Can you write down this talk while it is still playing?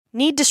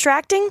Need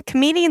distracting?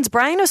 Comedians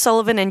Brian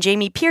O'Sullivan and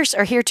Jamie Pierce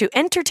are here to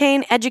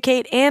entertain,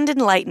 educate, and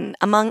enlighten,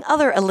 among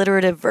other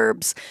alliterative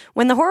verbs.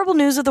 When the horrible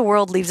news of the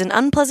world leaves an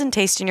unpleasant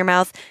taste in your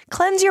mouth,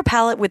 cleanse your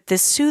palate with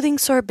this soothing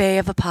sorbet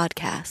of a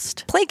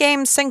podcast. Play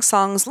games, sing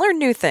songs, learn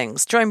new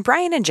things. Join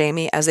Brian and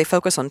Jamie as they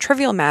focus on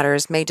trivial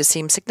matters made to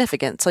seem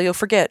significant so you'll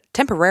forget,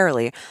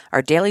 temporarily,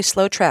 our daily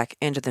slow trek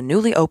into the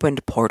newly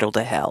opened portal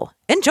to hell.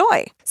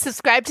 Enjoy!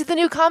 Subscribe to the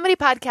new comedy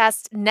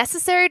podcast,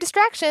 Necessary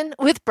Distraction,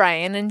 with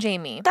Brian and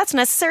Jamie. That's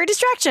Necessary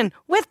Distraction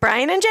with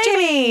Brian and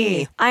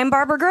Jamie. I'm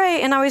Barbara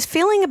Gray, and I was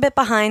feeling a bit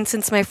behind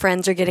since my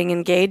friends are getting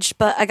engaged,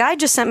 but a guy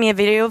just sent me a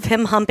video of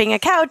him humping a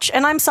couch,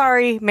 and I'm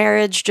sorry,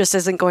 marriage just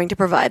isn't going to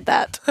provide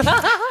that.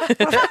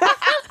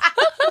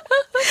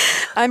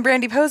 I'm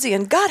Brandy Posey,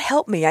 and God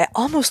help me, I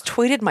almost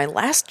tweeted my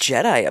Last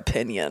Jedi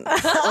opinion.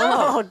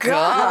 Oh,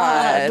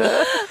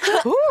 God.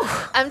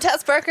 I'm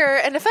Tess Barker,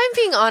 and if I'm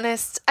being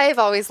honest, I've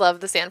always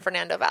loved the San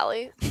Fernando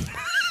Valley.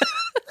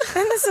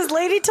 And this is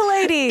Lady to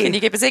Lady. Can you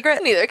keep a secret?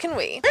 Neither can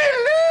we.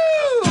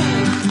 Hello!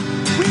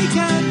 We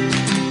got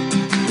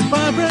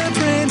Barbara,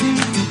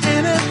 Brandy,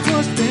 and of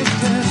course Big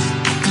Tess.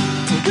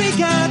 We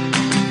got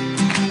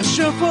a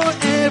show for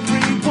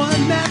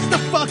everyone that's the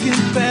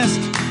fucking best.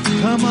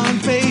 Come on,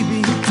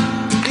 baby,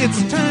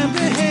 it's time to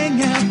hang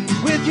out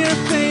with your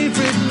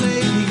favorite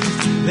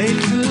ladies.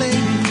 Ladies to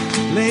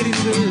ladies,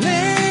 ladies to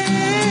ladies.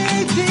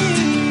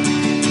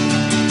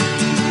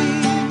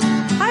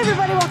 Hi,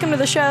 everybody. Welcome to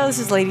the show. This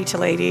is Lady to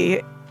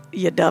Lady,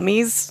 you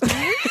dummies.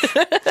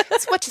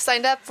 That's what you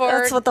signed up for.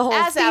 That's what the whole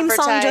as theme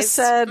song advertised. just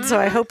said, so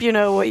I hope you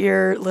know what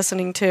you're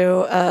listening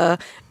to.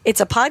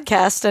 It's a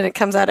podcast, and it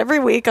comes out every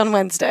week on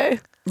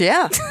Wednesday.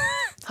 Yeah.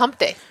 Hump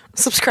day.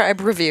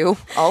 Subscribe, review,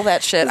 all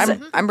that shit.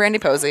 I'm Brandy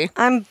Posey.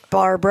 I'm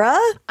Barbara.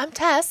 I'm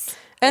Tess.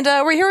 And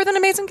we're here with an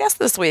amazing guest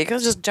this week.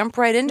 Let's just jump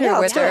right into it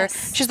with her.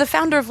 Tess. She's the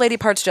founder of Lady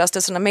Parts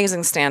Justice, an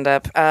amazing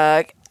stand-up.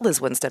 Lizz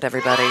Winstead,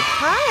 everybody.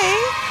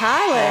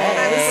 Hi, Liz.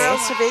 I'm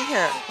thrilled to be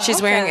here.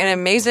 She's wearing an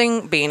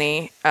amazing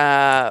beanie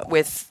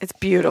with It's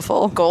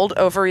beautiful. gold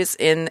ovaries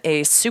in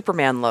a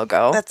Superman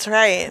logo. That's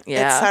right.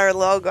 Yeah. It's our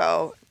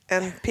logo.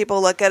 And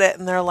people look at it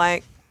and they're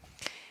like,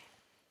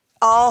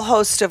 all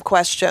host of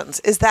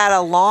questions. Is that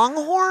a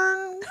longhorn?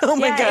 Oh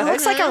my Yeah, it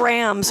looks like a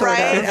ram, sort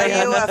Right? of. Are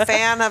you a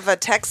fan of a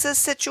Texas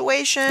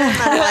situation?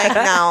 I'm like,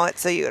 no,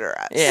 it's a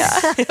uterus. Yeah.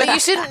 But you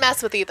shouldn't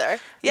mess with either.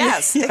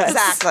 Yes,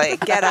 exactly.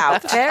 Get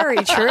out. Very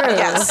true.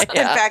 Yes.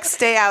 Yeah. In fact,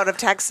 stay out of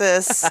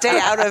Texas. Stay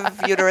out of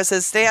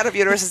uteruses. Stay out of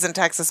uteruses in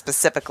Texas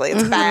specifically.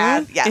 It's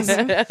bad. Yes.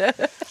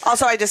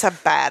 Also, I just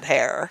have bad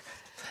hair.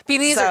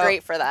 Beanies So, are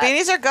great for that.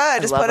 Beanies are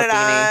good. Just love put a it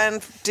beanie.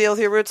 on. Deal with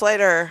your roots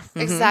later.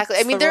 Exactly.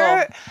 I mean, the there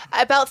rule.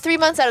 are about 3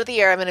 months out of the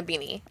year I'm in a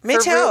beanie. Me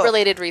for too.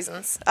 root-related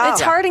reasons.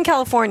 It's hard in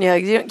California.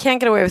 You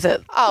can't get away with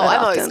it. Oh, that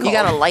I'm always often. You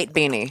got a light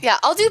beanie. Yeah,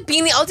 I'll do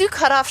beanie. I'll do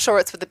cutoff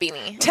shorts with the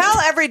beanie. Tell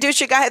every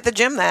douchey guy at the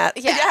gym that.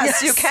 Yeah.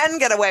 Yes, you can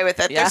get away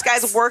with it. Yes.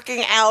 There's guys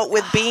working out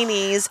with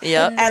beanies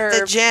Yep. at the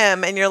Nerve.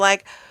 gym, and you're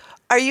like,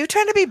 are you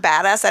trying to be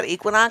badass at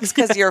Equinox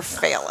because you're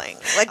failing?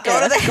 Like, go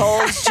to the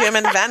Gold's Gym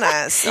in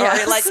Venice, or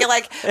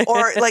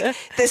like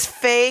this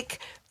fake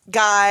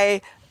guy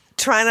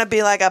trying to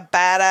be like a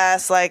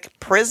badass like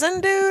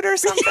prison dude or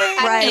something.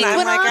 Right. And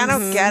I'm like, I Equinox?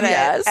 don't get it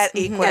Yes. at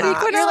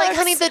Equinox. You're like,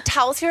 honey, the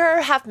towels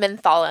here have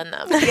menthol in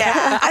them.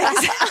 Yeah,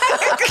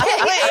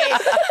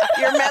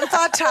 exactly. Your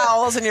menthol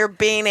towels and your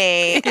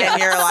beanie,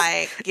 and you're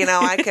like,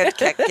 I could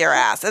kick your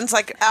ass. And it's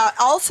like,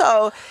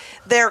 also,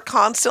 they're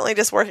constantly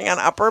just working on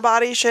upper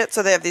body shit,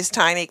 so they have these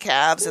tiny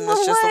calves and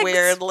it's just Legs.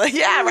 weird.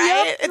 Yeah,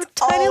 right. It's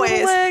tiny little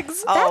always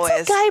legs. always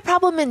That's a guy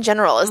problem in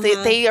general. Is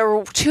they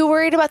are too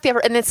worried about the upper,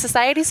 and it's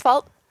society's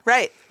fault.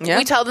 right. Yeah.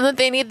 We tell them that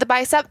they need the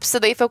biceps, so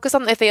they focus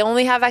on if they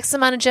only have X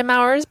amount of gym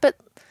hours, but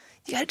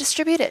you got to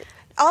distribute it.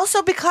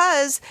 Also,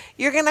 because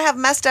you're gonna have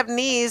messed up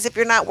knees if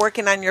you're not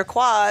working on your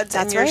quads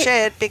and That's your right.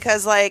 shit.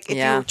 Because like, if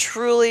Yeah. you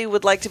truly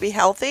would like to be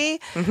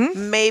healthy,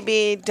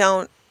 maybe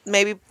don't.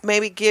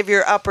 Maybe give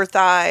your upper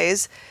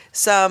thighs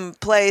some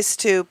place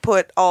to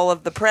put all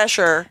of the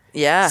pressure.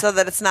 Yeah. So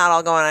that it's not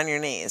all going on your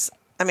knees.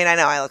 I mean, I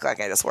know I look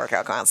like I just work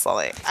out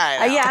constantly.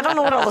 I know. Yeah, I don't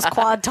know what all this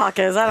quad talk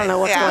is. I don't know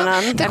what's Yeah. going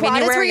on. The I mean, quad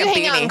you're is where wearing you a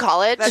hang out in beanie.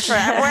 college. That's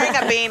right. I'm wearing a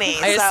beanie.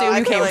 I so assume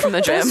you came from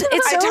the gym.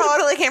 I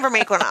totally came from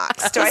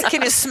Equinox.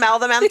 Can you smell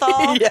the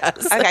menthol?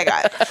 Yes. Okay,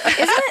 good. Isn't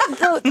it,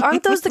 though,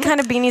 aren't those the kind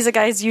of beanies that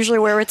guys usually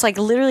wear where it's like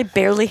literally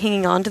barely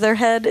hanging onto their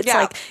head? It's Yeah.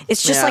 like,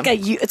 it's just Yeah. like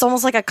it's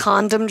almost like a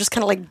condom just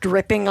kind of like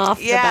dripping off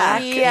the Yeah.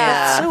 back.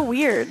 Yeah. It's so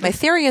weird. My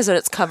theory is that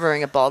it's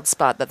covering a bald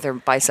spot that their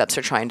biceps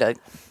are trying to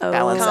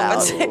balance out.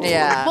 Compensate.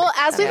 Yeah. Well,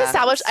 as we've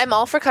established, I'm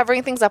all for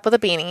covering things up with a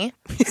beanie,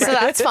 so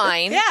that's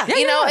fine. Yeah.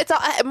 you know, it's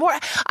all, more.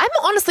 I'm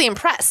honestly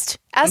impressed.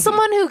 As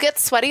someone who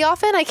gets sweaty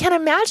often, I can't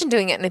imagine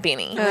doing it in a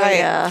beanie. Right.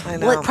 yeah. I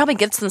know. Well, it probably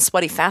gets them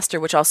sweaty faster,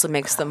 which also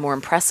makes them more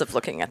impressive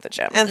looking at the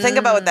gym. And think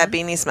about what that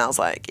beanie smells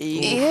like.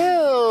 Ew.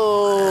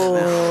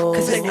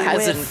 Because it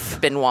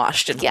hasn't been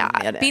washed in Yeah,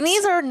 minutes.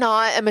 beanies are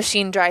not a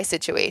machine dry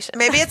situation.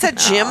 Maybe it's a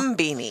gym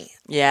beanie.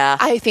 Yeah.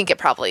 I think it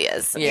probably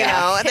is. Yeah. You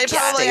know, and they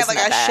probably have like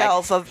a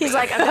shelf of He's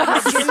like, I've got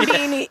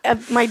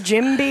my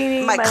gym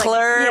beanie, my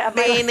clerk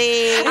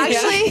beanie.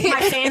 Actually,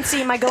 my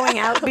fancy, my going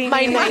out beanie,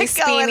 my nice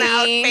going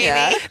out beanie. beanie.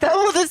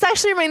 Yeah. This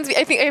actually reminds me.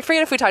 I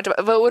forget if we talked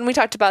about, but when we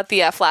talked about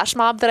the flash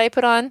mob that I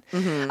put on,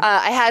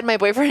 I had my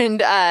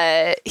boyfriend.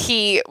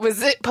 He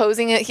was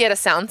posing it. He had a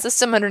sound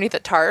system underneath a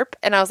tarp,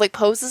 and I was like,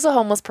 pose as a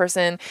homeless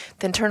person,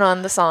 then turn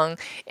on the song.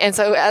 And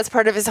so, as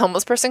part of his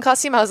homeless person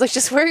costume, I was like,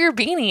 just wear your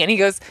beanie. And he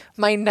goes,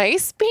 my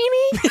nice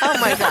beanie. Oh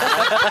my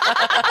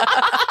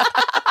god.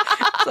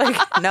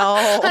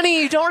 No.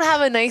 Honey, you don't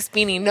have a nice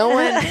beanie. No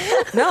one.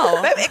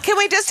 No. Can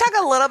we just talk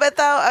a little bit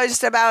though,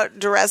 just about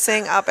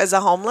dressing up as a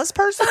homeless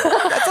person?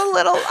 That's a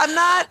little. I'm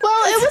not. Well,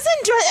 it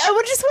wasn't. I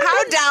would just.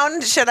 How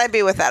down should I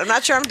be with that? I'm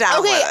not sure I'm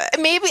down with Okay, it.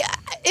 maybe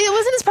it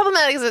wasn't as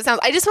problematic as it sounds.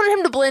 I just wanted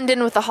him to blend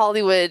in with the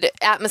Hollywood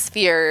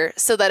atmosphere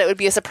so that it would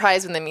be a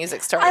surprise when the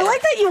music started. I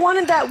like that you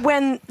wanted that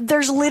when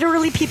there's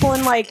literally people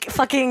in like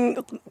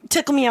fucking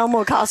Tickle Me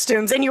Elmo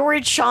costumes, and you're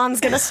worried Sean's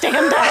gonna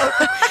stand out,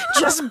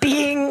 just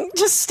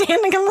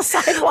standing on the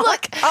sidewalk.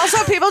 Look,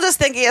 Also, people just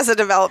think he has a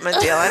development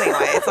deal anyway.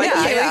 It's like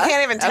you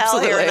can't even tell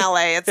here in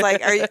Absolutely. LA. It's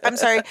like, I'm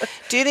sorry,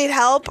 do you need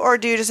help or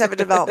do you just have a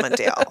development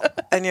deal?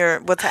 And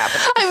what's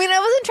happening? I mean, I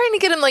wasn't trying to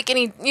get him like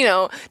any,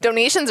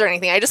 donations or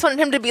anything. I just wanted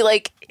him to be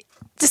like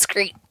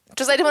discreet.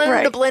 Just I didn't want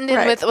him to blend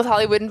in with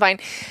Hollywood and Vine.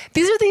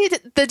 These are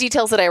the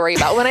details that I worry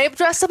about. When I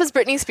dressed up as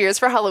Britney Spears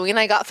for Halloween,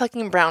 I got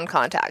fucking brown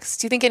contacts.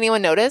 Do you think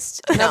anyone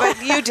noticed? No,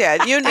 but you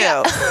did. You knew.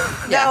 No,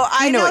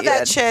 I know know what you that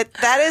did. shit.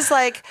 That is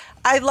like,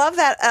 I love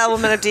that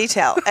element of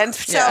detail. And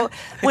so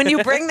when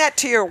you bring that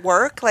to your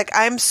work, like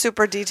I'm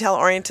super detail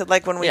oriented,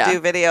 like when we do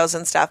videos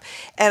and stuff.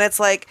 And it's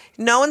like,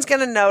 no one's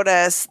going to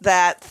notice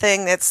that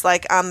thing that's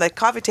like on the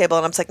coffee table.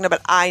 And I'm like, no,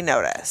 but I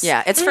notice.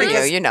 Yeah, it's for you,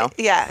 you know.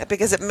 Yeah,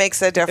 because it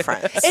makes a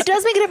difference. It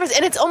does make a difference.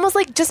 And it's almost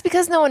like just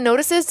because no one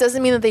notices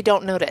doesn't mean that they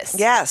don't notice.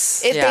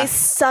 Yes. If they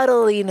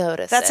subtly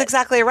notice That's it.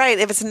 exactly right.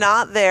 If it's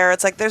not there,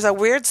 it's like there's a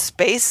weird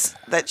space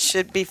that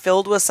should be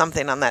filled with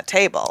something on that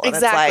table. And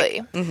Exactly.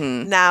 It's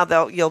like, now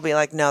though, you'll be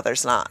like, no,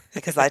 there's not,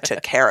 because I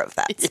took care of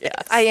that space.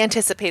 I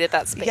anticipated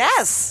that space.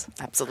 Yes.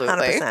 Absolutely.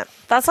 100%.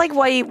 That's like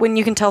why when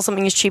you can tell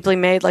something is cheaply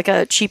made, like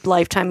a cheap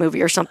Lifetime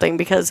movie or something,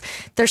 because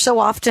there's so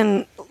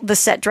often the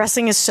set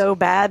dressing is so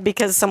bad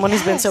because someone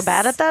who's been so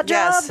bad at that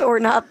job Yes. or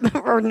not,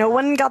 or no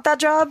one got that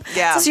job.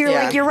 Yeah. So you're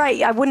like, you're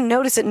right. I wouldn't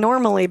notice it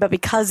normally, but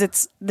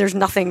because there's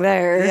nothing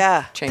there.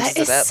 Yeah. Changes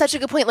That is a bit. such a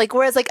good point. Like,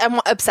 whereas, like, I'm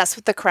obsessed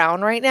with The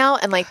Crown right now,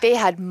 and like, they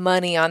had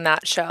money on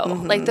that show.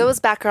 Like, those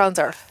backgrounds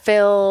are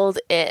filled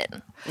in.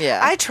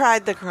 Yeah. I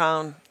tried The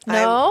Crown.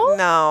 No?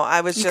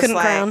 I was just couldn't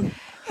like, crown?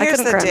 I here's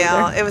couldn't the crown deal.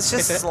 either. It was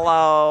just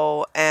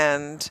slow,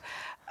 and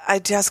I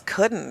just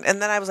couldn't.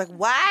 And then I was like,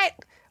 what?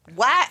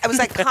 I was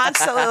like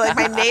constantly like,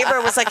 my neighbor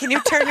was like, can you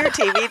turn your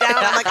TV down?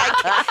 I'm like,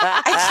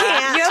 I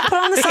can't. You have to put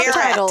on the hear it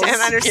subtitles. and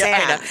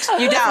understand. Yeah, I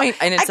know. You definitely-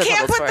 I need I can't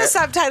subtitles put for the it.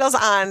 subtitles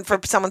on for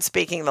someone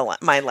speaking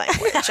my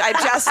language.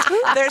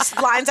 There's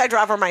lines I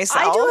draw for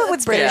myself. I do it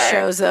with British Yeah.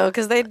 shows though,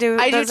 because they do.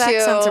 I do those too.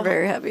 accents are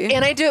very heavy.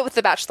 And I do it with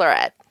The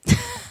Bachelorette.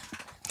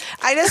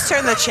 I just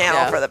turn the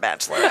channel for The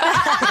Bachelorette.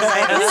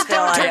 I just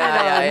feel like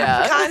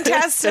yeah.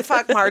 contest to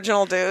fuck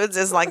marginal dudes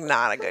is like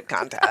not a good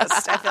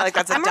contest. I feel like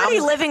that's a I'm dumb. already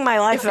living my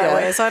life that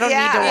way, so I don't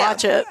need to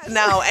watch it.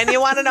 No, and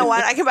you want to know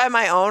what? I can buy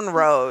my own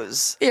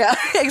rose. Yeah,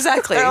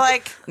 exactly. They're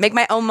like, make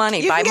my own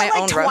money, you buy can my get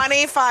own like road.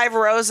 25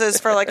 roses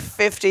for like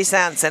 50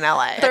 cents in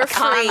LA. They're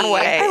free.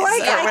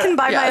 I can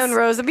buy my own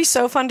rose. It'd be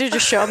so fun to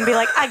just show up and be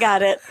like, I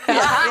got it.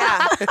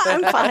 Yeah.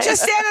 I'm fine.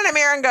 Just stand in a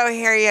mirror and go,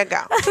 here you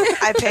go.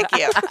 I pick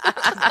you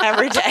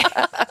every day.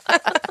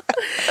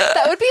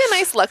 That would be a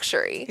nice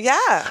luxury. Yeah.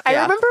 I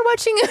remember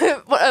watching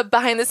a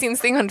behind the scenes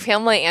thing on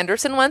Pamela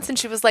Anderson once, and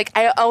she was like,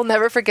 I'll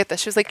never forget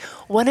this. She was like,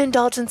 one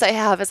indulgence I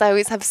have is I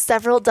always have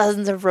several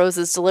dozens of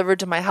roses delivered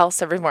to my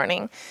house every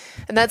morning.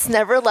 And that's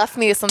never left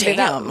me as something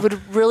Damn. that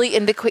would really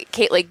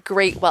indicate like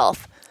great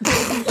wealth.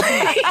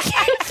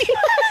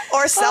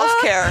 Or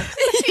self-care.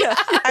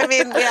 I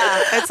mean,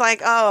 it's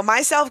like,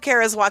 my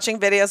self-care is watching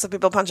videos of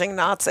people punching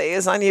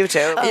Nazis on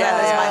YouTube. That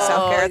is my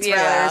self-care. It's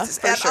really,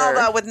 for and sure.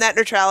 although with net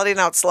neutrality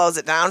now it slows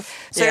it down.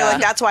 So you're Yeah.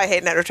 like, that's why I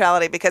hate net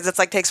neutrality, because it's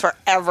like takes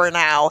forever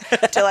now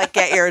to like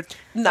get your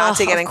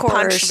Nazi Of getting course.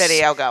 punched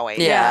video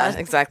going. Yeah,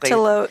 exactly. to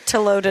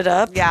load it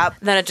up. Yeah.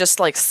 Then it just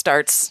like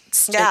starts,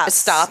 Yes. it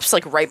stops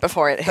like right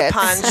before it hits.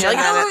 Punch. You're like,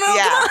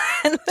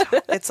 and then no,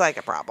 it's like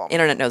a problem.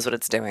 Internet knows what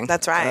it's doing.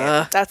 That's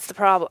right. That's the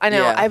problem. I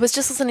know. Yeah. I was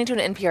just listening to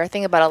an NPR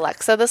thing about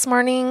Alexa this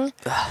morning.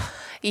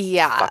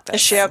 Yeah.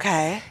 Is she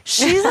okay?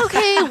 She's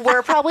okay.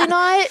 We're probably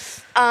not.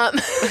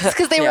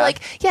 Because they were Yeah. like,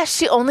 yeah,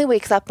 she only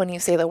wakes up when you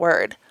say the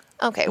word.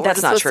 Okay, we're That's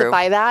just not supposed to true.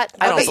 buy that.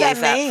 I don't What does believe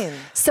that that. mean?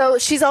 So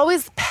she's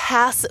always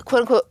quote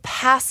unquote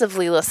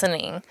passively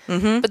listening,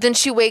 but then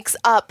she wakes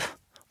up,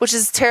 which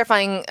is a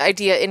terrifying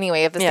idea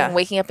anyway of this Yeah. thing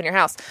waking up in your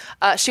house.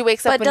 She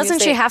wakes up, But when you doesn't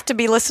say- she have to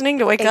be listening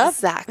to wake up?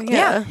 Exactly.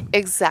 Yeah.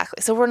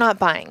 Exactly. So we're not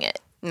buying it.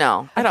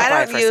 No, I don't I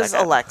buy it don't for a use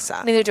second.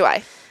 Alexa. Neither do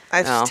I.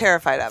 I'm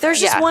terrified of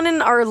There's it. just one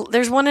in our.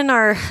 There's one in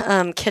our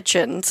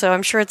kitchen, so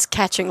I'm sure it's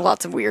catching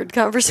lots of weird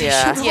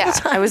conversations. all the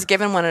time. I was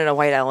given one in a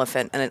white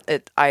elephant, and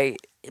I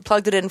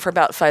plugged it in for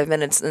about 5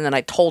 minutes, and then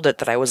I told it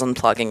that I was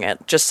unplugging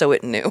it just so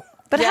it knew.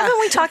 But haven't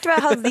we talked about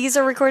how these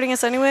are recording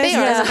us anyway? They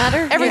are. Does it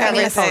matter? Everything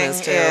is.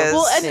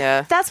 Well, and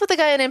Yeah. that's what the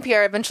guy on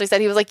NPR eventually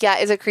said. He was like, "Yeah,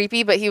 is it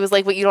creepy?" But he was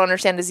like, "What you don't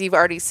understand is you've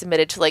already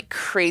submitted to like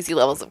crazy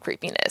levels of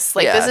creepiness.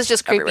 Like Yeah, this is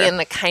just creepy everywhere. in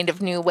a kind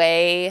of new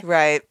way,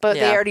 Right. But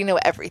Yeah. they already know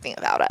everything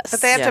about us.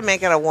 But they have to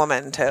make it a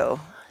woman, too.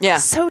 Yeah.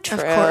 so true.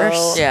 Of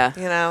course. Yeah.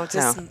 You know,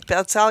 just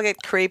let's all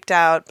get creeped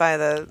out by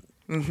the...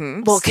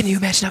 Well, can you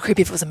imagine how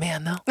creepy if it was a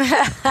man, though?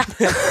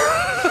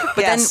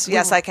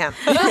 Yes, I can.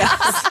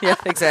 Yeah,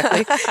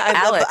 exactly.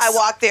 Alex. I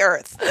walk the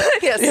earth.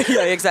 Yes.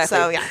 Yeah, exactly.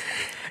 So, yeah.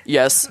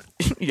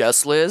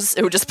 Yes, Liz.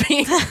 It would just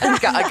be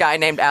a guy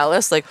named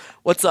Alice. Like,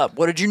 what's up?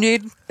 What did you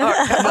need? No,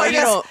 you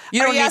don't.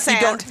 You don't yes, need.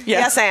 and. You don't. Yeah.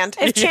 Yes, and.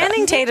 If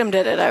Channing Tatum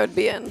did it, I would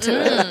be into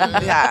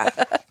it. Yeah.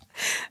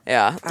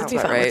 Yeah, that's I'd be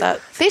about fine right. with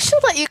that. They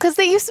should let you, because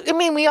they used to, I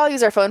mean, we all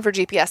use our phone for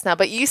GPS now,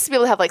 but you used to be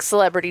able to have like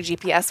celebrity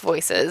GPS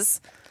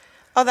voices.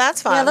 Oh,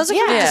 that's fun. Yeah, those are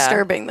kind of Yeah.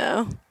 disturbing,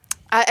 though.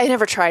 I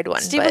never tried one.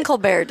 Stephen but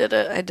Colbert did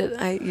it.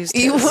 I used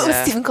You, it. what was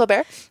Yeah. Stephen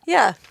Colbert?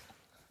 Yeah.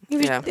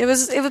 Yeah. It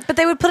was, but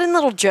they would put in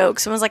little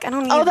jokes, and I was like, I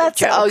don't need Oh, the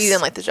jokes. oh, you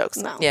didn't like the jokes.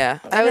 No. Yeah,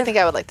 I would think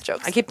I would like the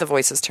jokes. I keep the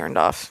voices turned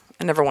off.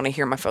 I never want to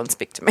hear my phone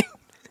speak to me.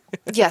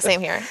 Yeah,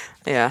 same here.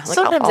 Yeah, like,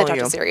 Sometimes I'll I follow talk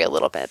you. to Siri a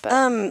little bit, but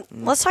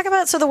Let's talk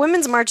about, so the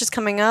Women's March is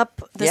coming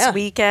up this Yeah.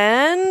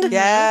 weekend.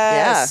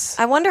 Yes.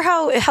 I wonder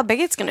how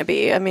big it's going to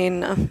be. I mean,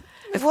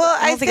 Well,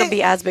 I don't think it'll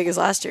be as big as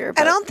last year.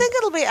 But I don't think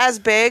it'll be as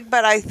big,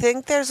 but I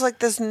think there's like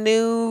this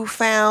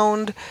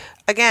newfound,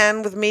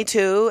 again, with Me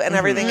Too and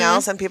everything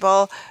else, and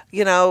people,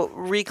 you know,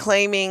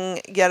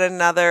 reclaiming yet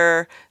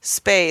another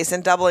space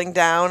and doubling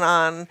down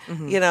on,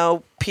 you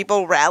know,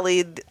 people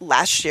rallied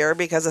last year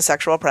because a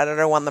sexual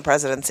predator won the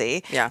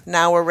presidency. Yeah.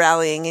 Now we're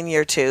rallying in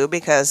year 2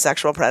 because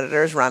sexual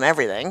predators run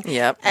everything.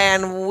 Yep.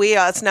 And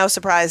it's no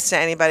surprise to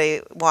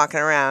anybody walking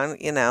around,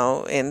 you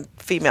know, in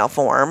female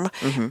form.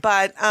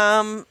 But,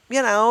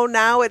 you know,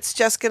 now it's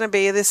just going to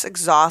be this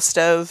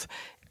exhaustive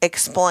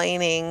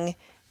explaining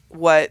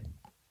what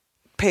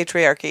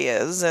patriarchy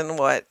is and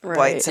what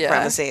white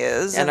supremacy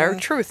is. and our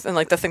truth, and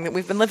like the thing that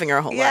we've been living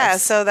our whole yeah,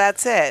 lives. so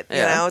that's it. You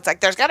Yeah. know, it's like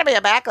there's got to be a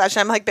backlash.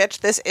 I'm like, bitch,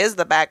 this is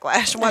the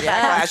backlash. What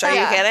backlash? Are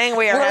you kidding?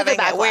 We are We're the having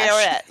it. We are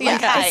backlash. it.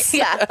 Like, Yes. hi.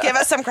 Yeah. Give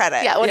us some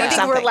credit. yeah, what do you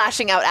think we're Something.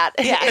 lashing out at?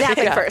 It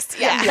happened first.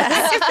 Yeah.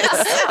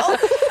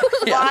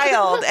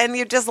 Wild, and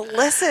you just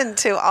listen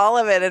to all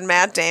of it, and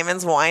Matt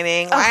Damon's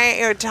whining. Why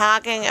aren't you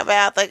talking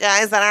about the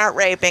guys that aren't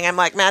raping? I'm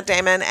like, Matt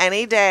Damon,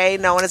 any day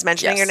no one is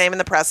mentioning Yes. your name in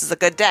the press is a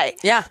good day.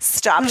 Yeah.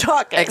 Stop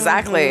talking.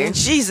 Exactly.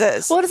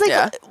 Jesus. Well, it's like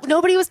Yeah.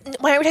 nobody was.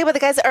 Why are we talking about the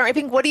guys that aren't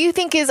raping? What do you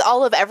think is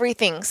all of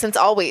everything since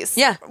always?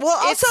 Yeah. Well,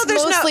 also It's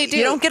there's mostly no. dude.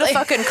 You don't get a Like-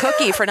 fucking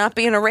cookie for not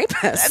being a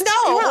rapist.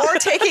 No, or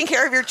taking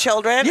care of your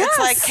children. Yes. It's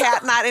like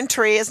cat not in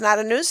tree is not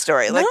a news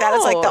story. Like that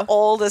is like the No.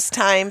 oldest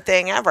time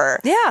thing ever.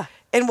 Yeah.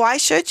 And why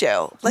should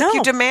you? Like No.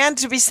 you demand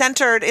to be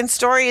centered in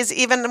stories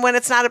even when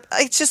it's not.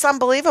 It's just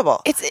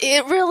unbelievable.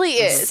 It really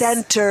is.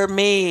 Center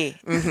me.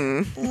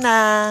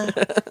 Nah,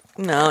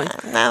 No. I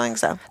don't think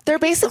so. They're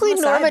basically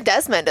From the Norma side.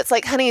 Desmond. It's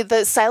like, honey,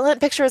 the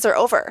silent pictures are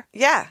over.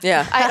 Yeah.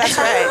 Yeah. That's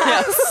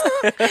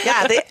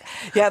right.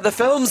 Yeah, the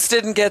films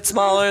didn't get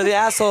smaller. The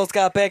assholes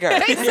got bigger.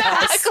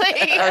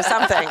 Exactly. Or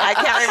something. I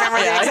can't remember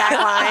the exact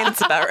line.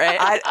 That's about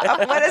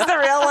right. What is the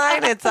real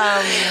line? It's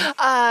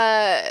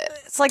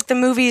it's like the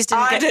movies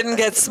didn't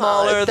get get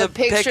smaller. The The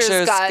pictures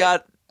pictures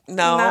got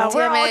no. No,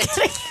 we're Damn all it.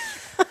 kidding.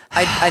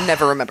 I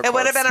never remember. It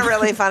would have been a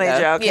really funny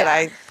joke Yeah. had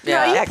I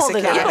Yeah. No, you pulled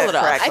it executed off. it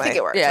correctly. I think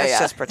it worked. Yeah, Let's yeah.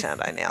 just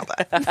pretend I nailed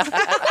it.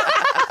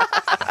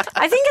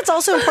 I think it's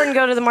also important to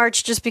go to the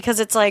march just because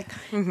it's like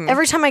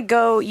every time I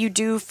go, you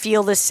do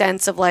feel this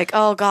sense of like,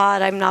 oh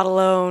God, I'm not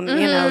alone.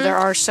 You know, there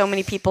are so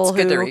many people It's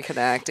who good to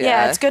reconnect.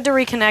 Yeah, it's good to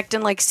reconnect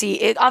and like see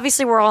it.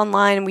 Obviously, we're all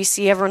online and we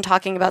see everyone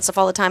talking about stuff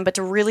all the time, but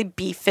to really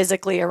be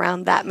physically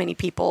around that many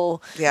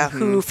people Yeah.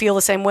 who feel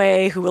the same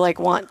way, who like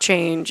want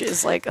change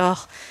is like,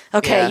 oh,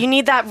 okay, Yeah. you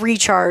need that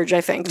recharge,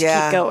 I think, to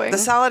keep going. The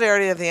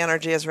solidarity of the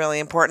energy is really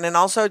important. And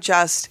also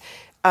just,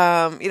 you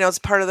know, it's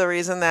part of the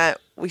reason that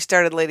we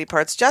started Lady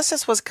Parts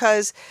Justice was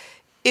because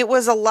it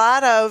was a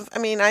lot of, I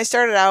mean, I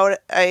started out,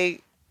 I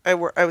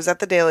was at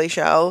The Daily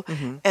Show,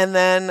 and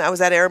then I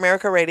was at Air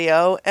America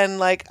Radio, and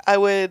like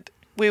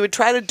we would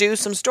try to do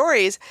some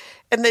stories,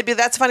 and they'd be,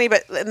 that's funny,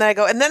 but, and then I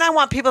go, and then I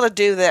want people to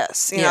do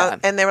this, you know,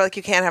 and they were like,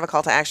 you can't have a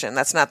call to action.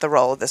 That's not the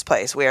role of this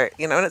place. We're,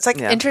 you know, and it's like,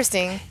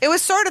 Interesting. it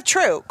was sort of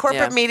true.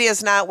 Corporate Yeah. media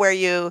is not where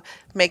you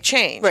make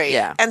change. Right.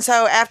 Yeah. And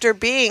so after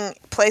being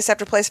place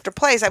after place after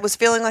place, I was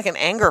feeling like an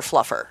anger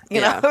fluffer.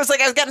 You know, Yeah. it was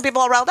like I was getting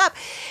people all riled up.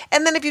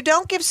 And then if you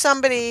don't give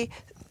somebody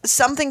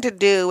something to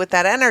do with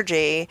that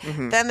energy,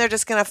 then they're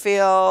just going to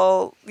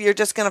feel, you're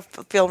just going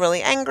to feel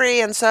really angry.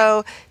 And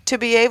so to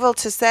be able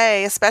to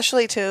say,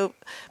 especially to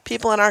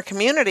people in our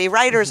community,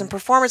 writers and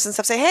performers and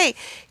stuff, say, hey,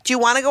 do you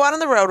want to go out on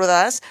the road with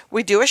us?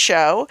 We do a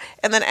show.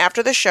 And then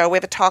after the show, we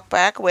have a talk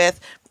back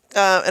with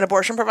an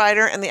abortion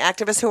provider and the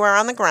activists who are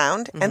on the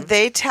ground, and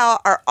they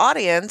tell our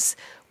audience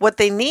what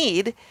they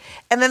need,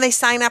 and then they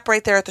sign up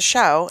right there at the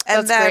show. And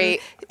That's then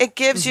great. it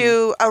gives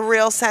you a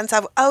real sense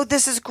of, oh,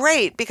 this is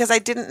great because I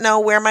didn't know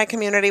where my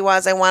community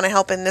was. I want to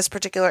help in this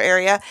particular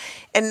area.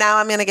 And now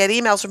I'm going to get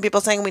emails from people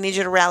saying, we need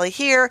you to rally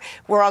here.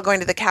 We're all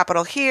going to the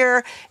Capitol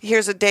here.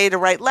 Here's a day to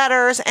write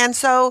letters. And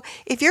so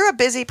if you're a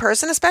busy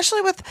person,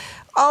 especially with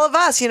all of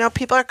us,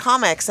 people are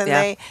comics and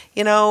they,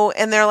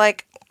 and they're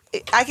like,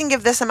 I can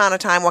give this amount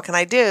of time. What can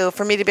I do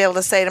for me to be able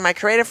to say to my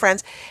creative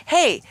friends,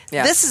 hey,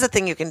 this is a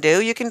thing you can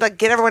do. You can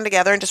get everyone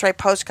together and just write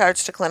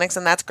postcards to clinics,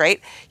 and that's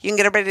great. You can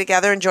get everybody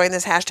together and join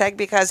this hashtag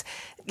because,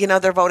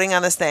 they're voting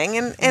on this thing.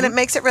 And it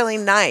makes it really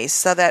nice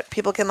so that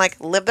people can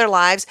live their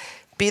lives,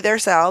 be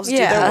themselves, do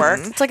their work.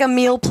 It's like a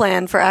meal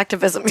plan for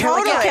activism. You're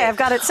like, Totally. okay, I've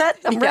got it set.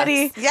 I'm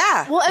ready.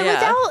 Yeah. Well, and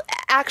without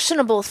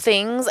actionable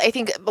things, I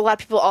think a lot of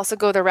people also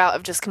go the route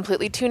of just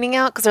completely tuning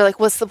out because they're like,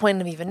 what's the point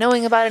of even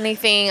knowing about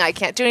anything? I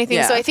can't do anything.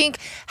 Yeah. So I think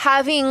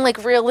having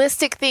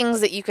realistic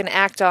things that you can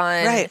act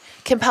on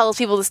compels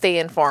people to stay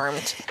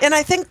informed. And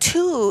I think,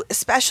 too,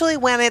 especially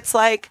when it's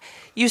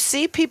you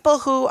see people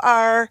who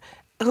I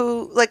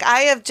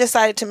have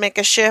decided to make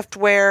a shift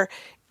where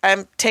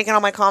I'm taking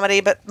all my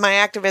comedy, but my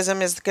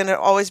activism is going to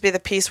always be the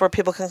piece where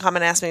people can come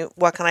and ask me,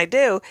 what can I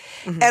do?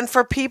 And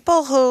for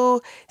people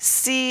who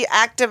see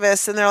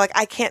activists and they're like,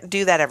 I can't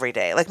do that every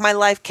day. My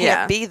life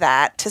can't be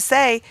that. To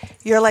say,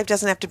 your life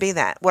doesn't have to be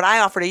that. What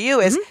I offer to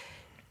you is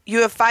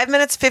you have 5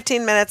 minutes,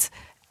 15 minutes,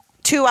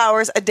 2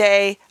 hours a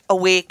day, a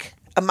week,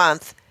 a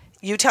month.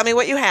 You tell me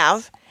what you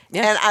have.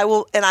 Yeah.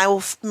 And I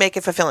will make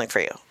it fulfilling for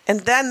you.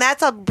 And then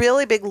that's a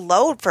really big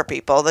load for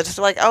people. They're just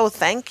like, oh,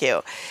 thank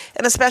you.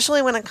 And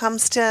especially when it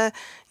comes to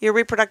your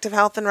reproductive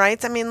health and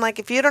rights. I mean,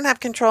 if you don't have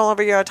control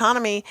over your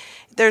autonomy,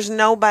 there's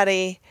no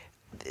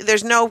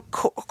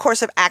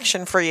course of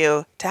action for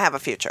you to have a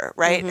future,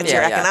 right? It's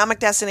your economic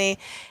destiny.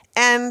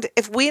 And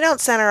if we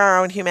don't center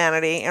our own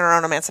humanity and our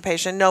own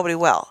emancipation, nobody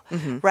will,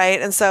 right?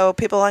 And so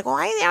people are like, well,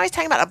 why are you always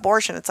talking about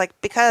abortion? It's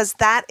because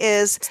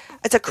it's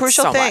a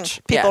crucial thing.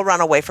 Much. People run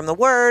away from the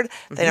word.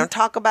 They don't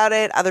talk about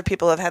it. Other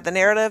people have had the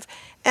narrative.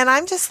 And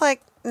I'm just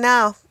like,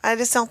 no, I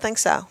just don't think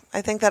so.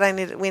 I think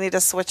that we need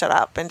to switch it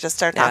up and just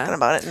start talking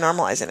about it and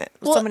normalizing it.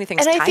 Well, so many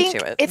things and tied I think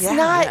to it. It's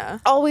not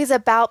always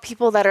about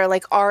people that are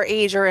our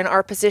age or in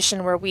our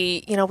position where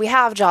we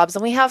have jobs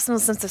and we have some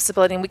sense of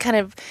stability and we kind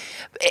of,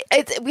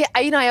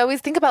 I always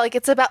think about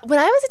it's about when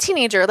I was a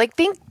teenager,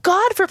 thank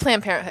God for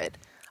Planned Parenthood.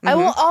 I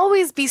will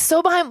always be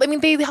so behind. I mean,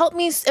 they helped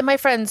me and my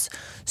friends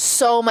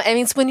so much. I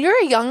mean, when you're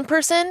a young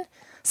person,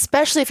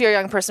 especially if you're a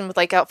young person with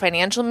out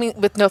financial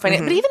with no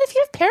financial, but even if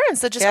you have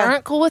parents that just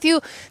aren't cool with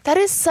you, that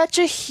is such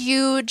a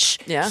huge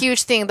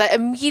thing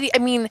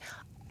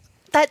that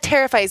that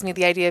terrifies me,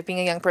 the idea of being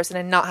a young person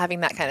and not having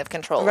that kind of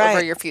control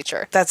over your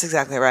future. That's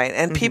exactly right.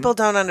 And people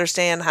don't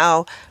understand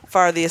how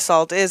far the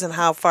assault is and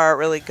how far it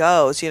really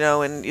goes,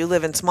 and you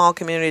live in small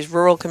communities,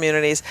 rural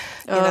communities,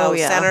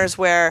 centers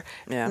where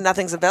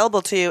nothing's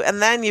available to you.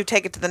 And then you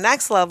take it to the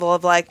next level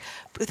of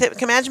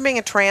imagine being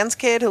a trans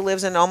kid who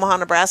lives in Omaha,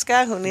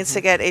 Nebraska, who needs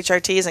to get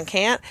HRTs and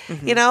can't,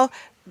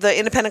 the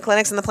independent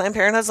clinics and the Planned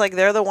Parenthoods,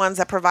 they're the ones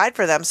that provide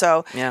for them.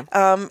 So,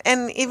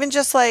 and even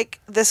just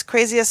this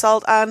crazy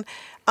assault on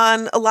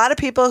a lot of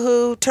people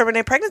who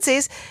terminate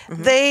pregnancies,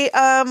 they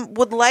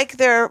would like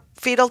their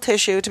fetal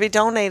tissue to be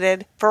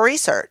donated for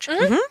research.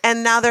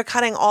 And now they're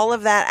cutting all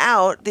of that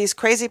out, these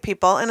crazy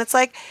people. And it's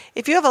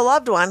if you have a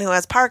loved one who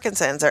has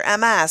Parkinson's or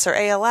MS or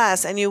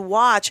ALS and you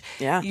watch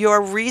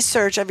your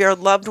research of your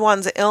loved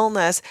one's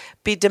illness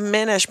be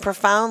diminished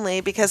profoundly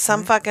because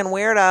some fucking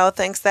weirdo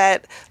thinks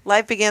that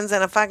life begins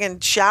in a fucking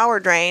shower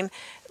drain,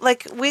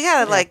 we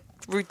gotta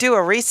do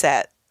a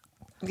reset.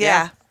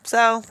 Yeah.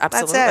 So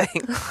Absolutely. That's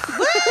it.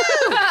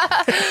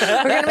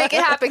 We're going to make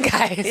it happen,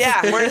 guys.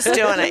 Yeah, we're just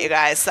doing it, you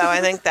guys. So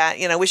I think that,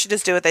 we should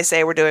just do what they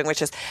say we're doing,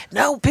 which is,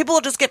 no, people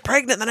will just get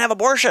pregnant and then have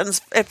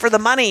abortions for the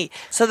money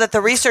so that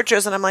the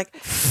researchers, and I'm like,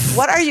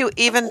 what are you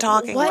even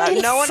talking about?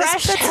 No one is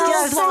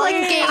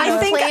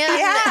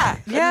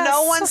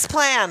no one's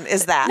plan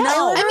is that.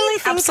 No, I mean,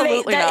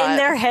 absolutely that not. in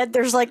their head,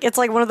 there's it's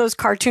one of those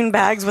cartoon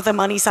bags with a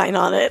money sign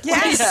on it.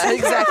 Yes,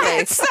 exactly.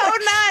 It's so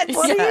nuts.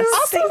 What are you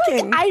Also,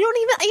 thinking? I don't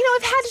even,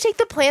 I've had to take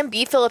the Plan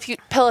B pill a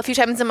few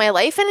times in my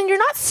life, and you're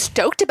not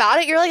stoked about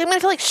it. You're I'm going to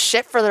feel like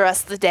shit for the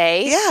rest of the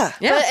day. Yeah.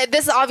 But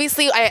this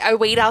obviously, I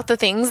weighed out the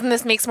things, and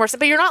this makes more sense.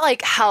 But you're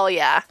not hell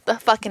yeah, the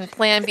fucking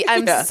Plan B.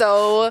 I'm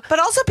so. But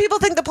also, people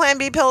think the Plan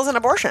B pill is an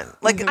abortion.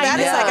 That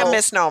is a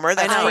misnomer.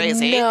 That's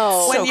crazy.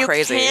 know. When So you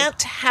crazy.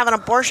 can't have an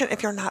abortion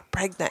if you're not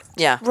pregnant.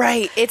 Yeah.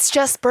 Right. It's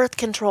just birth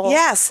control.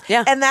 Yes.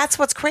 Yeah. And that's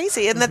what's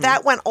crazy. And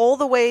that went all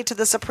the way to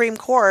the Supreme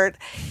Court.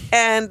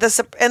 And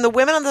the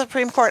women on the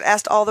Supreme Court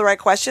asked all the right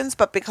questions,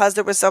 but because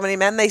there were so many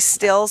men, they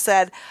still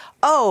said,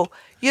 oh,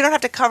 you don't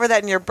have to cover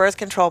that in your birth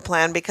control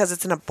plan because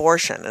it's an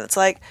abortion. And it's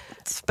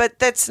but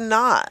that's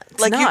not.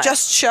 You not.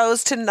 just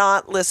chose to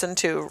not listen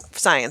to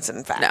science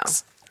and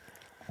facts.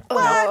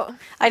 Oh.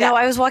 I know.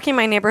 I was walking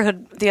my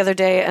neighborhood the other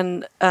day,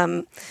 and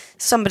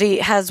somebody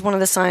has one of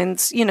the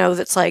signs,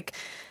 that's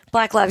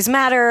Black Lives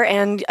Matter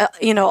and,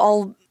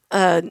 all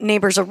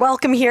neighbors are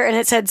welcome here. And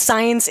it said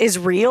science is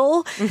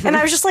real. And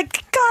I was just like,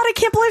 God, I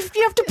can't believe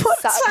you have to put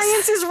sucks.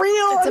 science is real.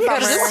 It's a bummer.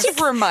 Just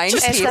to remind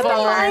Just to people.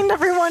 remind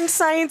everyone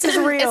science is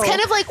real. It's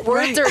kind of like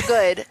words are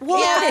good. Well,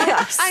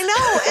 Yes. I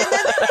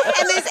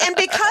know, and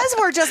because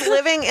we're just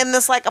living in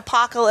this like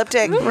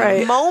apocalyptic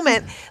Right.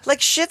 moment, like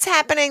shit's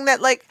happening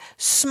that like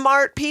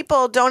smart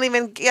people don't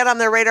even get on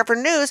their radar for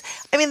news.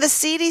 I mean, the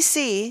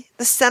CDC,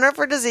 the Center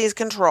for Disease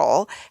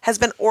Control, has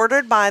been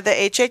ordered by the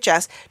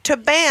HHS to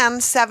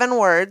ban 7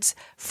 words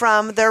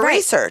from their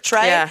research.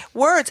 Right? Yeah.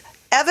 Words: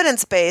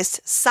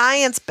 evidence-based,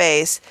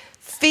 science-based,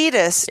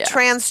 fetus,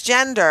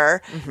 transgender.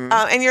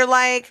 And you're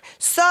like,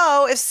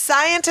 so if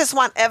scientists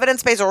want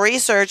evidence-based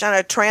research on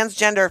a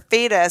transgender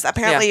fetus,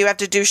 apparently you have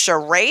to do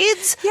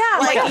charades? Yeah,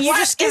 Like, you what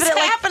just give is it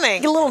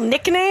happening? a little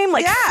nickname,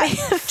 like Yeah.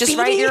 Just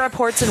write your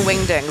reports in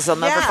wingdings. They'll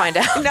never find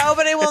out.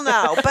 Nobody will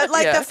know. But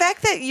like Yeah. the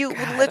fact that you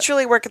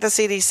literally work at the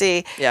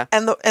CDC Yeah.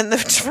 and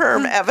the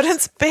term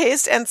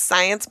evidence-based and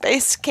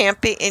science-based can't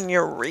be in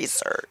your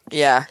research.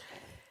 Yeah.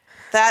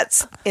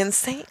 That's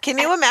insane. Can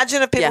you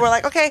imagine if people Yeah. were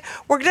like, okay,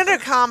 we're going to do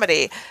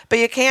comedy, but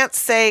you can't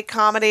say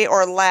comedy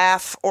or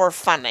laugh or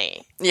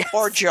funny Yes.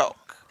 or joke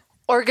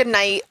Or good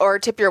night, or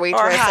tip your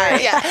waitress. or hi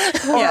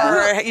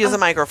Yeah. or use a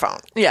microphone.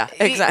 Yeah,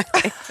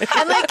 exactly.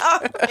 And like,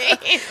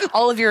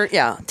 All of your,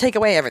 take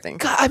away everything.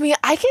 God, I mean,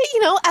 I get,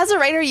 as a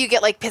writer, you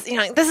get like, this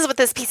is what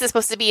this piece is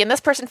supposed to be, and this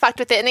person fucked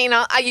with it, and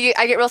I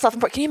get real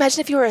self-important. Can you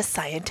imagine if you were a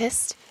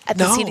scientist at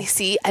the No.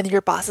 CDC and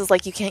your boss is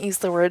like, you can't use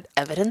the word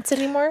evidence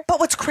anymore? But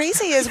what's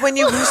crazy is when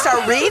you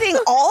start reading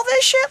all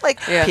this shit, like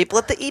Yeah. people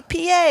at the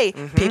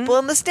EPA, people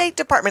in the State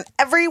Department,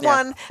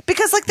 everyone,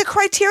 because like the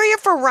criteria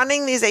for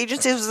running these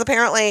agencies was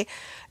apparently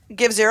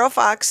give 0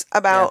 fucks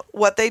about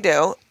what they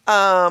do,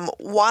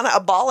 want to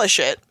abolish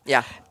it,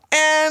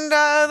 and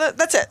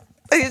that's it.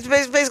 It's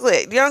basically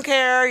it. You don't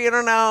care, you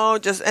don't know,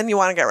 and you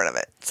want to get rid of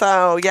it.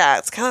 So yeah,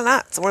 it's kind of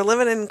nuts. We're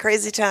living in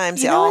crazy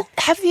times, You know y'all. what?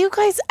 Have you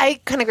guys?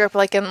 I kind of grew up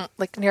like in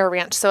near a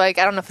ranch, so like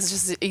I don't know if it's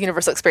just a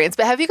universal experience,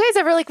 but have you guys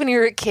ever like when you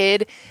were a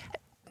kid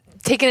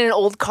taken an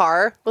old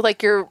car with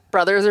like your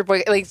brothers or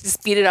boy, like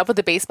just beat it up with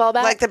a baseball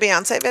bat? Like the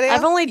Beyonce video.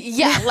 I've only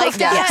like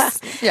that.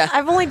 Yeah.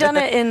 I've only done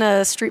it in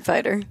a Street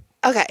Fighter.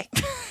 Okay,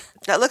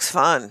 That looks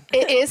fun.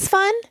 it is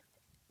fun.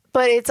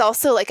 But it's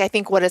also like I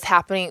think what is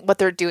happening, what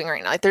they're doing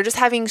right now. Like they're just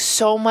having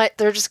so much.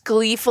 They're just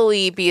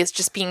gleefully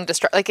just being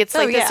destroyed. Like it's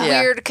like this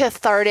Yeah. weird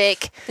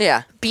cathartic,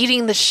 Yeah.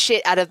 beating the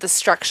shit out of the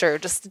structure,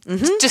 just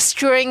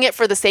destroying it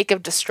for the sake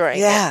of destroying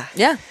it. Yeah,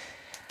 Yeah.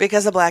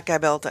 because a black guy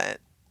built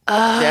it.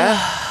 Yeah.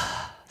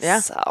 Yeah.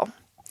 So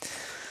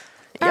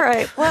All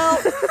right. Well,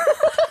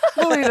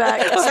 we'll be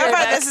back. So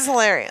far, this is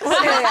hilarious.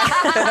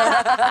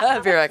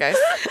 I'll be right, guys.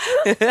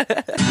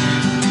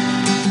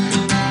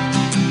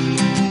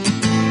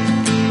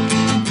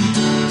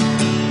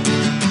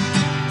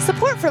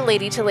 support for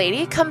Lady to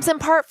Lady comes in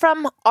part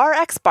from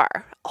RX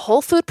Bar, a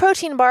whole food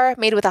protein bar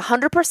made with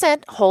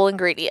 100% whole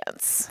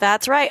ingredients.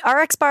 That's right.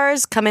 RX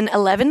bars come in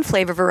 11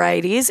 flavor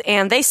varieties,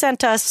 and they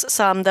sent us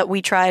some that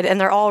we tried, and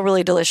they're all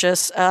really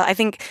delicious. I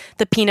think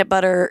the peanut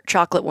butter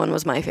chocolate one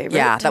was my favorite.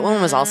 Yeah, that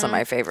one was also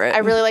my favorite. I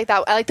really like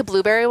that. I like the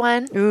blueberry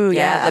one. Ooh,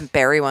 Yeah, yeah. the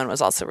berry one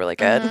was also really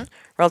good.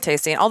 Real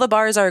tasty. And all the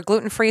bars are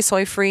gluten-free,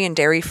 soy-free, and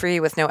dairy-free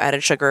with no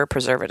added sugar or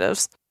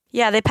preservatives.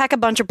 Yeah, they pack a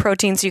bunch of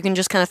protein so you can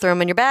just kind of throw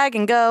them in your bag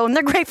and go. And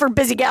they're great for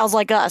busy gals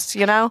like us,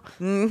 you know?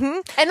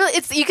 And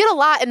you get a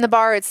lot in the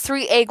bar. It's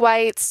 3 egg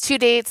whites, 2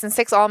 dates, and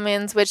 6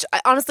 almonds, which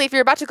honestly, if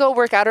you're about to go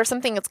work out or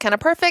something, it's kind of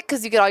perfect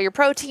because you get all your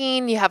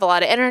protein, you have a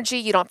lot of energy,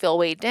 you don't feel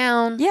weighed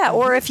down. Yeah,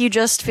 or if you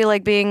just feel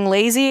like being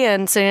lazy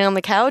and sitting on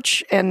the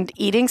couch and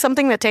eating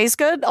something that tastes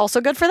good,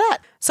 also good for that.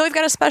 So we've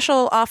got a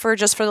special offer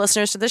just for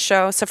listeners to this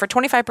show. So for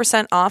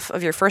 25% off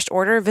of your first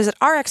order, visit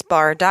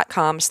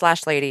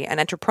rxbar.com/lady and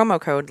enter promo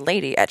code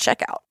LADY at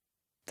checkout.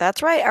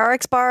 That's right,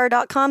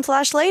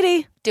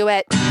 rxbar.com/lady. Do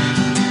it.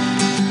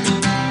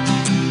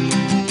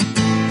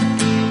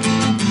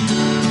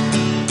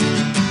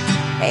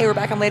 Hey, we're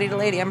back on Lady to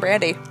Lady. I'm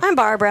Brandy. I'm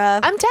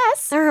Barbara. I'm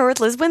Tess. We're here with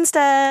Liz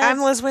Winstead.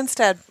 I'm Liz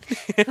Winstead.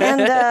 And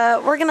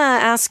we're going to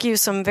ask you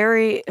some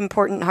very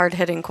important,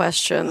 hard-hitting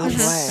questions.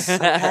 Boy,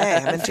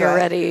 okay, I'm into You're it.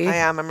 ready. I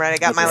am. I'm ready.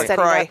 Got my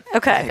Setting LaCroix. up.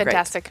 Okay.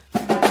 Fantastic.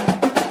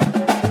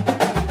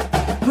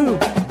 Who,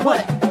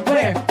 what,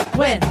 where,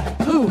 when?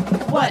 Who,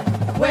 what,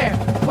 where,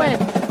 when?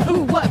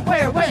 Who, what,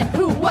 where, when?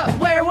 Who, what,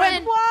 where,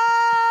 when?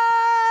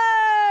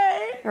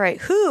 All right.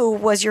 Who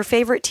was your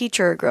favorite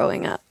teacher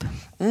growing up?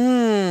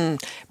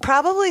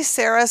 Probably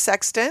Sarah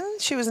Sexton.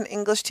 She was an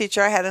English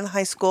teacher I had in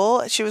high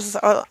school. She was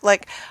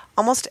like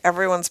almost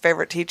everyone's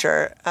favorite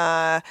teacher.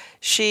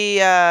 She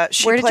Where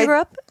did you played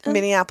grow up?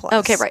 Minneapolis.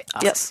 Okay, right.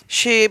 Yes.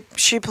 She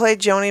played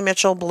Joni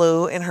Mitchell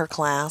Blue in her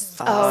class.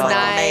 Oh, Like,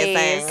 nice.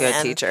 amazing. Good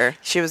And teacher.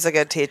 She was a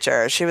good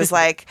teacher. She was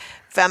like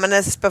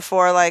feminist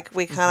before like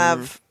we kind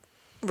of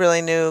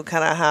really knew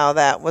kind of how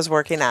that was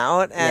working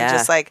out, and Yeah.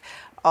 just like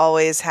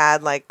always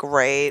had like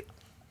great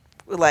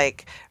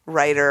like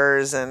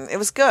writers, and it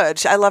was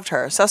good. I loved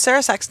her. So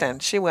Sarah Sexton,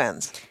 she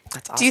wins.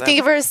 That's awesome. Do you think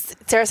of her as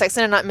Sarah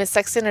Sexton and not Miss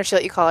Sexton, or should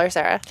let you call her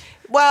Sarah?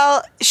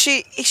 Well,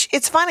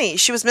 it's funny.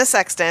 She was Miss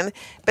Sexton,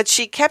 but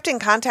she kept in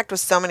contact with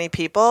so many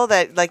people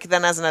that, like,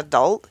 then as an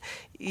adult,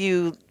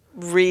 you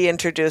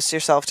reintroduce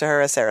yourself to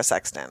her as Sarah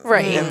Sexton.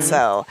 Right. And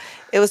so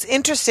it was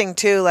interesting,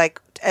 too.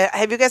 Like,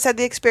 have you guys had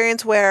the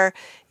experience where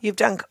you've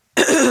done...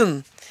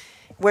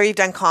 where you've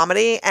done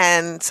comedy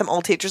and some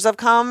old teachers have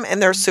come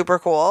and they're super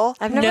cool?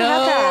 I've never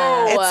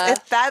had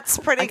that. That's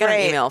pretty I got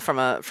great. an email from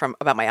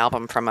about my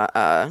album from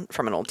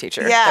an old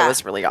teacher. Yeah. That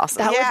was really awesome.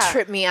 That would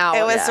trip me out.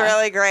 It was Yeah.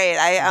 really great.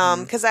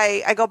 Because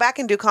I go back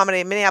and do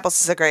comedy.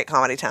 Minneapolis is a great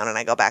comedy town, and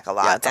I go back a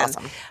lot. Yeah, it's and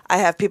awesome. I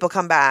have people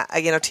come back.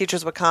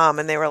 Teachers would come,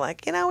 and they were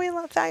like, we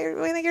love that.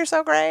 We think you're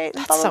so great.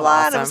 And blah, blah, so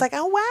blah. And I was awesome. like,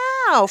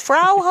 oh, wow,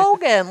 Frau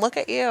Hogan, look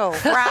at you.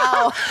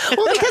 Frau.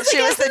 Well, because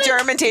She was the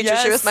German teacher.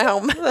 She was my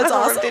home. That's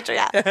awesome. teacher,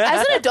 yeah.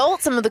 as an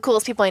adult, some of the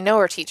coolest people I know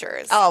are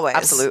teachers. Always.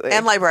 Absolutely.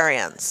 And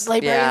librarians.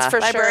 Librarians Yeah. for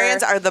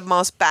Librarians sure. are the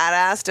most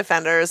badass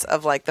defenders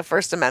of, like, the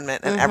First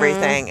Amendment and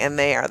everything, and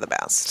they are the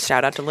best.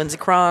 Shout out to Lindsay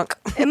Kronk.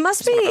 It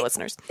must One of be the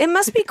listeners. It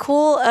must be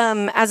cool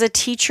as a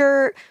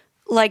teacher.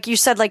 Like you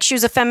said, like she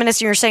was a feminist,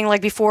 and you were saying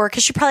like before,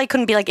 because she probably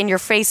couldn't be like in your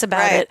face about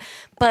Right. it.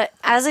 But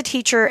as a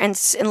teacher and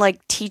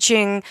like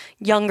teaching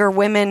younger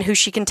women who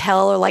she can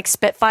tell are like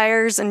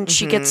spitfires, and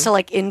she gets to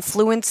like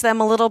influence them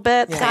a little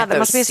bit. God, that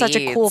must be Those such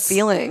a cool seeds.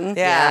 feeling.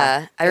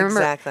 Yeah, I remember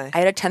exactly. I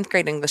had a 10th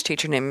grade English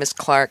teacher named Miss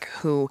Clark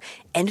who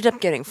ended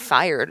up getting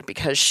fired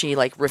because she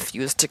like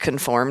refused to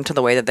conform to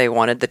the way that they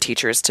wanted the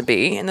teachers to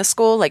be in the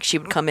school. Like she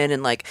would come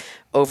in like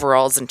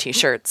overalls and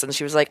t-shirts, and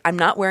she was like, I'm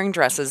not wearing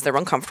dresses, they're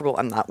uncomfortable,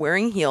 I'm not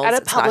wearing heels. At a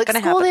It's not public gonna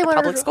school, happen. they At wanted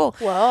public her- school.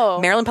 Whoa.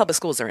 Maryland public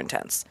schools are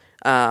intense.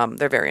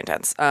 They're very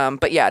intense.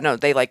 But yeah, no,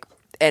 they like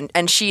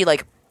and she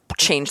like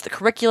changed the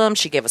curriculum.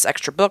 She gave us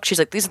extra books. She's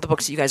like, these are the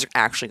books you guys are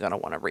actually going to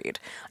want to read.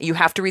 You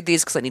have to read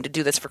these because I need to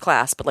do this for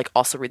class, but like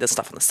also read this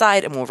stuff on the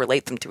side and we'll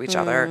relate them to each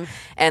other.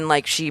 And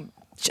like she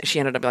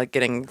ended up like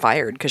getting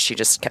fired because she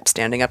just kept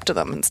standing up to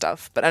them and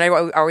stuff. But I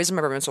always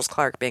remember Mrs.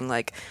 Clark being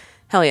like,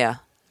 hell yeah.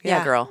 Yeah,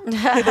 Yeah. girl.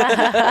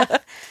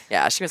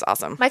 Yeah, she was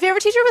awesome. My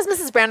favorite teacher was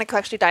Mrs. Brannick, who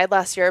actually died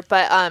last year,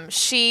 but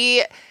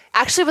she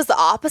actually was the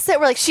opposite,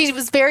 where like she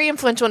was very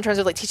influential in terms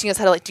of like teaching us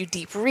how to like do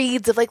deep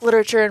reads of like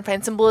literature and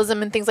find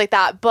symbolism and things like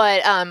that.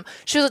 But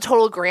she was a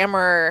total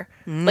grammar,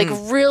 like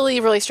really,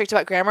 really strict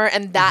about grammar,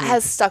 and that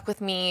has stuck with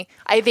me.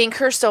 I thank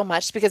her so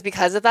much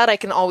because of that, I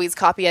can always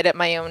copy edit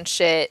my own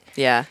shit.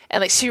 Yeah.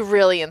 And like she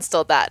really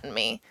instilled that in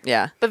me.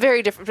 Yeah. But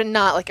very different, but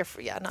not like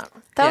not.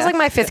 That was Yeah. like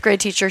my 5th grade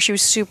teacher. She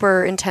was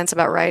super intense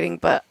about writing,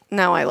 but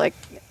now I like.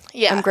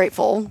 Yeah. I'm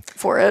grateful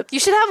for it. You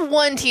should have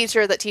one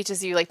teacher that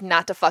teaches you like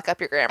not to fuck up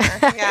your grammar.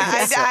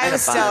 Yeah, I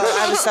was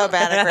so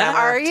bad at grammar.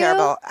 Are you?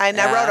 Terrible. I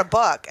wrote a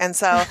book, and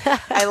so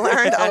I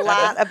learned a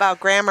lot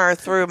about grammar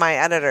through my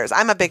editors.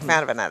 I'm a big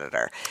fan of an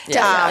editor.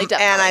 Definitely.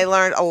 And I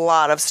learned a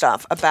lot of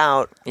stuff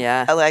about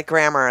Yeah. like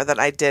grammar that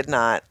I did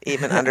not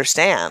even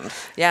understand.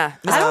 Yeah.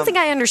 I don't think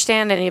I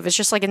understand any of it. It's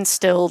just like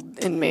instilled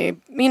in me. I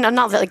mean,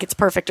 not that like it's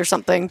perfect or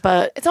something,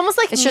 but It's almost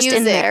like It's music just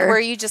in there. where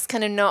you just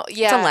kind of know.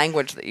 Yeah. It's a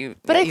language that you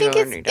But that I you think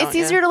learn and you it's don't,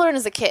 easier yeah. to learn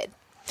as a kid.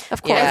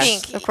 of course, I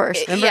think, of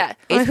course. yeah. I mean,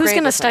 Eighth who's grade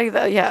going to was my- study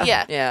that? Yeah.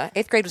 Yeah. Yeah,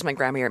 8th grade was my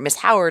grammar year. Miss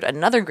Howard,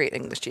 another great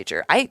English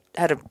teacher. I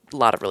had a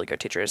lot of really good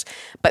teachers,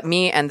 but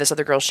me and this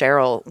other girl,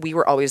 Cheryl, we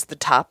were always the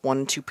top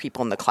 1-2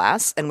 people in the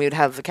class, and we would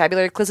have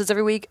vocabulary quizzes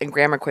every week and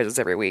grammar quizzes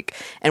every week,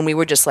 and we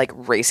would just like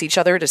race each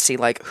other to see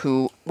like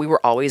who we were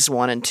always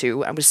 1 and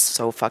 2. I was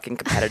so fucking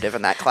competitive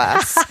in that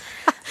class.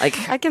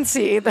 Like, I can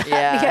see that.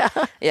 yeah,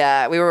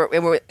 yeah, we were.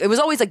 It was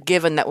always a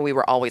given that we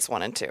were always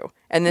 1 and 2,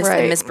 and this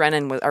Right. and Miss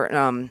Brennan was or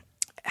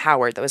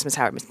Howard. That was Miss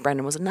Howard. Miss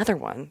Brennan was another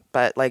one,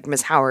 but like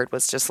Miss Howard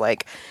was just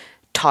like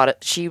taught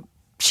it.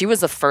 She was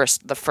the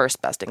first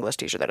best English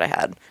teacher that I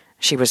had.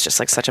 She was just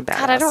like such a badass.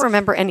 God, I don't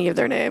remember any of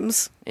their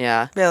names.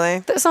 Yeah.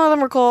 Really? Some of them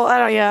were cool. I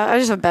don't. Yeah, I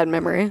just have bad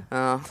memory.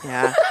 Oh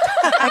yeah.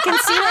 I can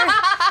see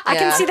I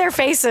can see their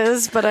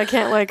faces, but I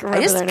can't like remember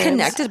I just their names.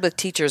 connected with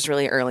teachers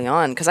really early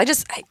on because I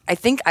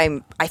think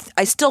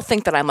I still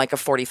think that I'm like a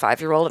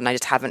 45-year-old and I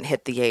just haven't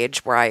hit the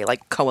age where I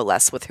like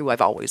coalesce with who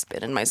I've always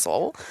been in my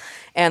soul.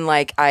 And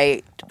like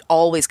I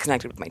always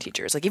connected with my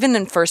teachers. Like even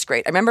in 1st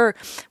grade, I remember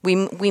we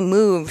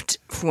moved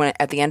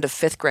at the end of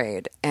 5th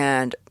grade,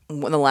 and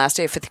when the last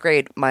day of 5th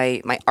grade,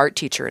 my art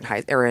teacher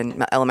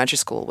in elementary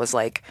school was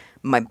like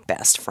my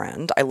best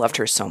friend. I loved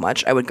her so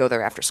much. I would go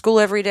there after school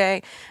every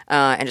day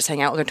and just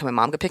hang out with her until my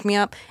mom could pick me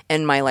up.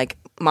 And my like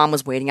mom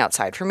was waiting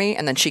outside for me,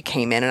 and then she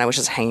came in, and I was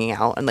just hanging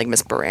out in like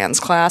Miss Baran's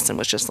class, and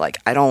was just like,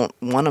 I don't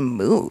want to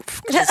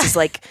move. This is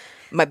like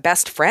my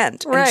best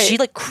friend, and Right. she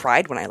like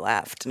cried when I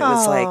left, and it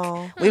was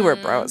like we were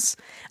bros.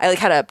 I like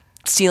had a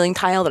ceiling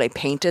tile that I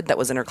painted that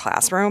was in her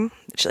classroom.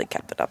 She like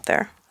kept it up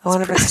there. I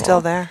wonder if it's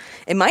still there.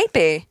 It might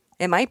be.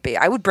 It might be.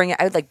 I would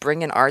like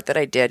bring in art that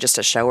I did just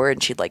to show her,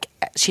 and she'd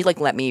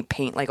let me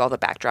paint like all the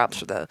backdrops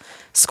for the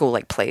school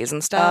like plays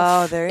and stuff.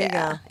 Oh, there you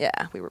Yeah. go.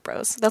 Yeah, we were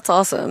bros. That's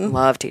awesome.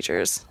 Love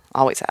teachers.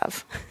 Always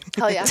have.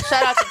 Hell yeah!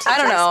 Shout out to teachers. I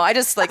don't know. I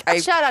just like I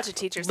Shout out to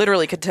teachers.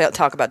 literally could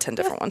talk about 10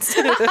 different ones.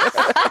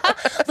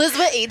 Liz,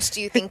 what age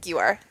do you think you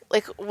are?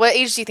 Like, what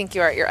age do you think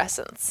you are at your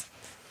essence?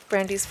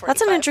 Brandy's 45.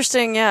 That's an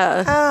interesting.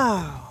 Yeah.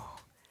 Oh.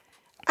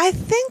 I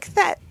think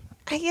that,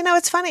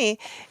 it's funny.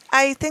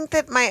 I think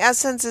that my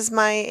essence is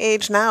my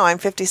age now. I'm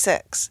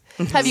 56.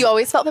 Have you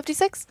always felt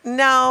 56?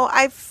 No,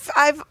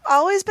 I've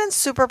always been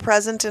super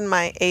present in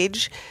my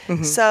age.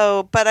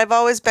 So, but I've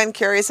always been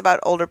curious about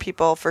older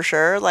people for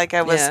sure. Like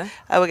I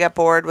would get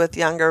bored with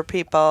younger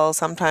people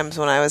sometimes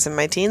when I was in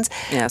my teens.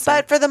 Yeah, same.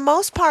 But for the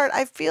most part,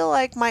 I feel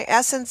like my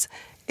essence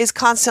is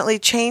constantly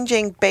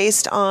changing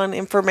based on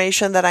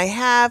information that I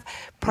have,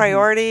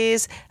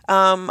 priorities.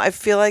 I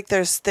feel like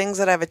there's things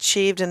that I've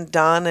achieved and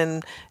done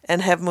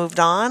and have moved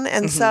on.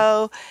 And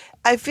so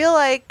I feel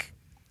like,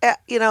 I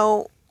don't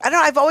know,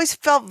 I've always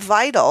felt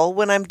vital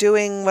when I'm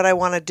doing what I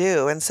want to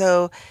do. And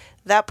so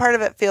that part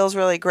of it feels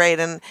really great.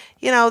 And,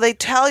 they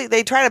try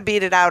to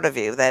beat it out of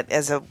you that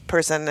as a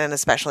person and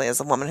especially as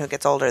a woman who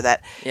gets older,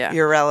 that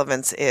your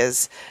relevance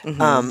is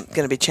going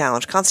to be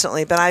challenged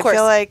constantly. But I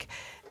feel like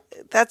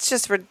that's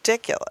just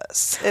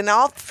ridiculous. And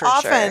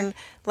often,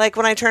 like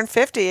when I turned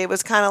 50, it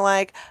was kind of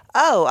like,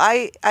 oh,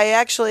 I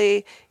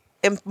actually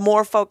am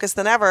more focused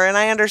than ever. And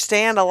I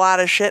understand a lot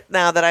of shit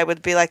now that I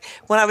would be like,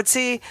 when I would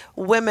see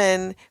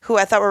women who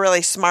I thought were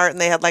really smart and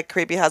they had like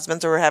creepy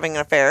husbands or were having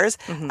affairs,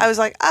 I was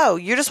like, oh,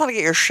 you just want to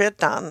get your shit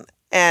done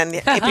and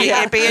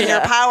be in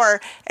your power.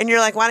 And you're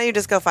like, why don't you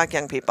just go fuck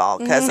young people?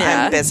 Because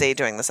I'm busy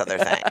doing this other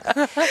thing.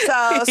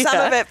 So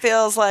some of it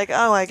feels like,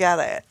 oh, I get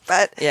it.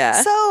 But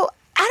so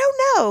I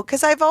don't know.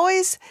 Because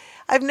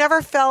I've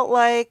never felt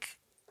like,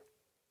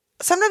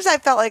 sometimes I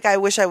felt like I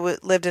wish I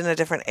lived in a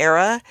different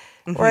era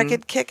where I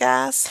could kick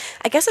ass.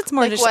 I guess it's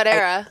more Like just what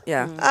era?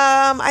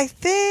 I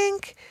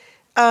think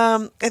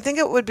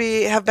it would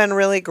have been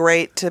really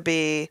great to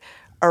be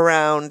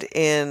around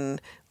in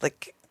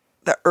like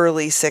the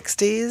early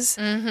 60s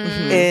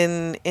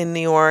in New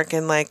York,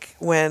 and like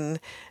when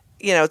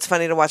it's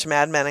funny to watch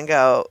Mad Men and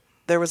go,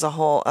 there was a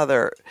whole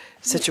other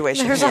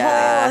situation. There's a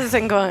whole other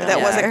thing going on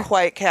that wasn't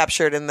quite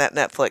captured in that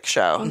Netflix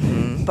show.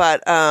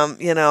 But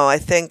I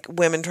think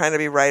women trying to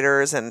be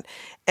writers and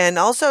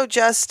also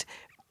just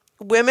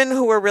women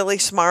who were really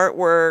smart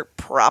were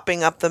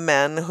propping up the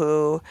men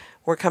who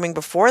were coming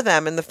before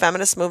them, and the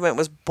feminist movement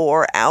was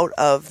bore out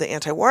of the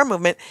anti-war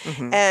movement.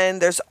 And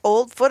there's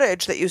old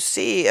footage that you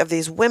see of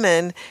these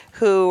women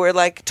who were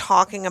like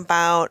talking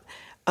about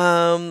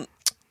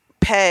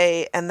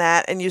pay and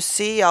that, and you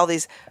see all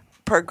these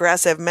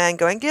progressive men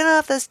going, get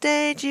off the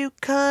stage, you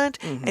cunt,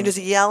 and just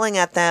yelling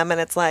at them.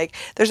 And it's like,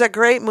 there's a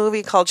great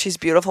movie called She's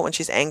Beautiful When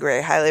She's Angry.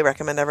 I highly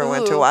recommend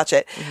everyone to watch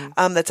it.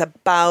 That's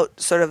about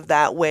sort of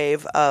that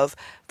wave of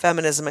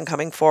feminism and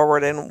coming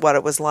forward and what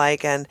it was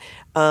like. And,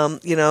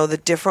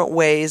 the different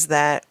ways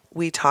that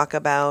we talk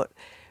about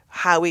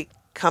how we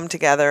come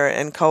together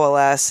and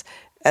coalesce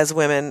as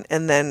women.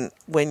 And then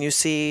when you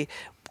see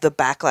the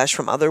backlash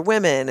from other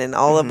women and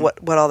all of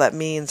what all that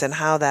means and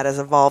how that has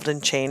evolved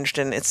and changed,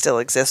 and it still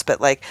exists, but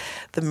like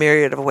the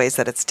myriad of ways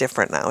that it's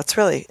different now. It's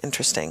really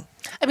interesting.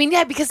 I mean,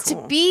 yeah, because to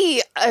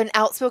be an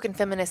outspoken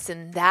feminist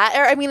in that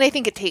era, I mean, I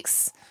think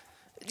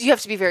you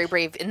have to be very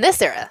brave in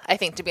this era, I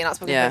think, to be an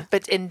outspoken feminist.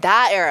 But in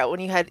that era, when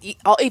you had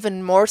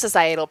even more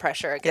societal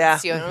pressure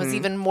against you, and it was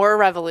even more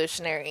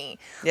revolutionary.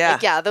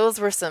 Those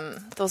were some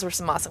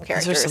awesome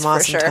characters. Those were some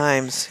awesome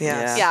times.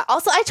 Yeah.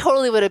 Also, I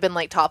totally would have been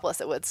like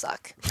topless at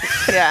Woodstock.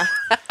 Yeah.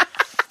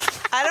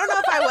 I don't know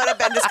if I would have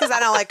been, just because I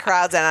don't like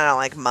crowds and I don't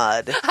like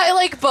mud. I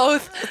like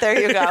both. There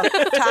you go.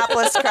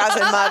 Topless, crowds,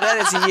 and mud. That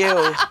is you.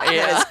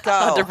 That is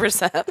go.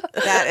 100%.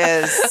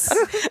 That is.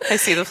 I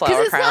see the flower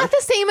Because it's crown. not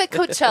the same at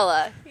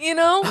Coachella,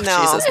 No,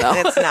 Jesus, no.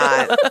 it's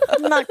not.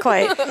 Not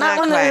quite. Not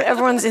when quite.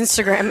 Everyone's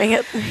Instagramming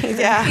it.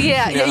 Yeah.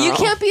 Yeah, you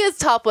can't be as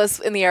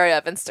topless in the area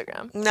of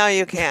Instagram. No,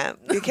 you can't.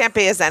 You can't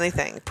be as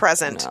anything.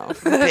 Present.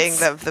 Being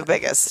the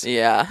biggest.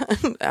 Yeah,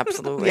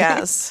 absolutely.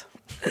 Yes.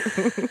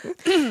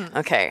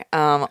 Okay.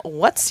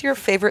 What's your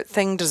favorite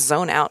thing to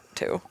zone out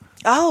to?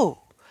 Oh.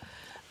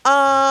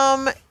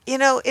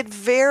 It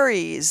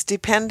varies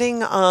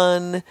depending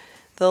on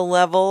the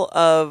level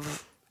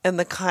of and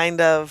the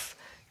kind of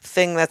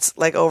thing that's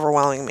like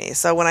overwhelming me.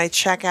 So when I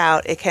check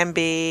out, it can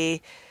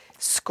be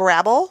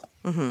Scrabble,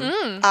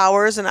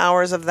 hours and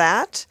hours of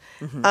that.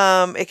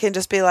 It can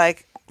just be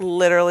like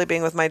literally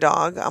being with my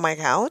dog on my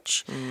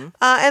couch.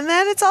 And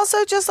then it's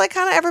also just like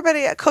kind of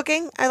everybody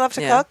cooking. I love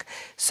to cook.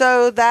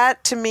 So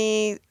that to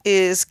me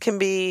can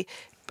be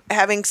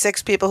having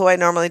 6 people who I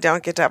normally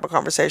don't get to have a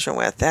conversation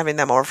with, having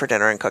them over for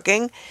dinner and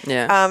cooking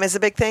is a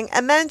big thing.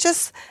 And then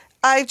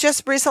I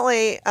just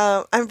recently,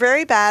 I'm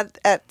very bad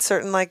at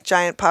certain like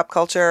giant pop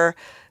culture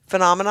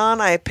phenomenon.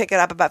 I pick it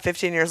up about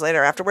 15 years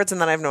later afterwards, and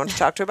then I have no one to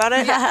talk to about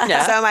it.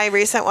 So my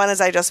recent one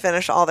is I just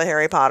finished all the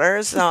Harry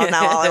Potters. So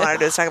now all I want to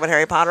do is talk about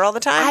Harry Potter all the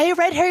time. I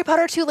read Harry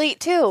Potter too late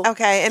too.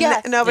 Okay,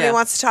 and nobody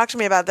wants to talk to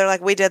me about it. They're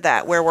like, we did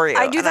that. Where were you?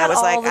 I do and that I was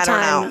all like, the I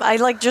time. don't know. I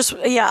like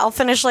I'll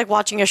finish like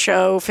watching a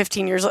show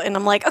 15 years and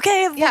I'm like,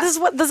 okay, this is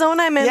what the zone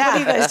I'm in. What are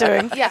you guys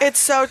doing? It's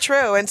so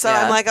true. And so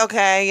I'm like,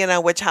 okay,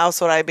 which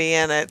house would I be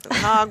in at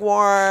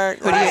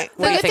Hogwarts? What do you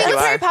The think thing you with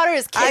are? Harry Potter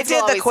is kids I did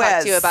will the always quiz.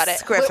 talk to you about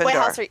it. Gryffindor. What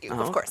house are you?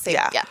 Of course. same.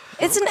 Yeah. Yeah.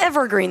 It's an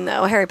evergreen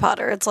though, Harry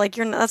Potter. It's like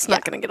that's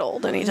not going to get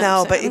old anytime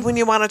No, soon. but when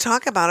you want to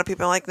talk about it,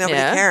 people are like, nobody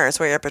Yeah. cares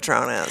where your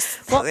Patron is.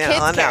 Well, kids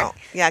I care. know.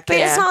 Yeah, But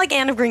kids. it's not like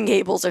Anne of Green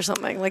Gables or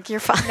something. Like you're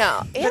fine.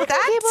 No. Anne But of Green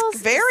that's Gables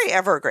very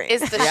evergreen.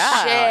 is the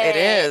Yeah, shit. it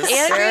is.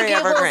 Anne of Green Very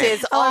Gables evergreen.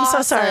 is Oh, I'm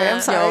so sorry. I'm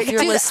awesome. sorry. Yo, if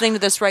you're Dude, listening to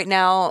this right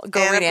now, go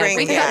Anne read of Anne of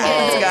Green Green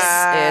Gables. Gables.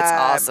 It's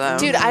awesome.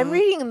 Dude, I'm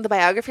reading the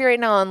biography right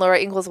now on Laura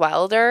Ingalls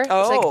Wilder.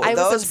 Oh, I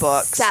those was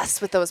books.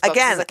 obsessed with those books. as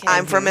Again, a kid.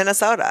 I'm from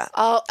Minnesota.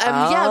 Oh,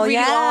 yeah, reading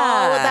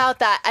all yeah. about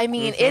that. I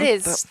mean, it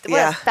is what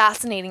yeah. a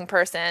fascinating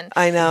person.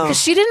 I know.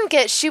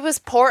 Because she was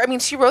poor. I mean,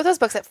 she wrote those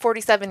books at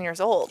 47 years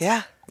old.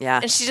 Yeah. yeah.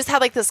 And she just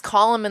had like this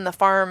column in the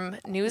farm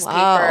newspaper.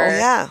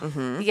 Yeah.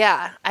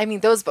 Yeah. I mean,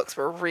 those books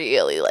were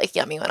really like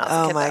yummy when I was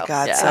a Oh kid. my though.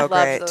 God, Yeah. so I loved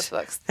great. those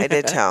books. I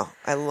did too.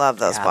 I love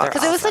those Yeah, books. they're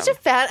Because it was such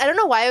a I don't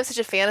know why it was such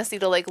a fantasy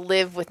to like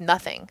live with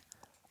nothing.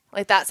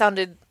 Like that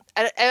sounded.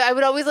 I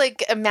would always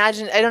like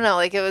imagine. I don't know.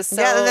 Like it was so.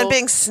 Yeah, and then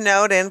being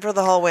snowed in for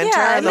the whole winter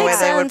Yeah, it and the way makes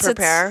they would sense. It's-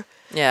 prepare.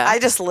 Yeah. I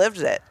just lived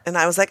it. And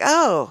I was like,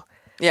 oh.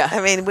 Yeah. I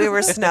mean, we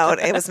were snowed.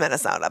 It was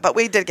Minnesota, but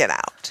we did get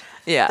out.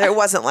 Yeah. It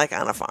wasn't like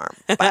on a farm.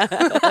 But,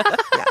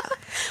 yeah.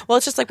 Well,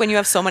 it's just like when you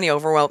have so many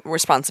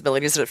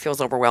responsibilities that it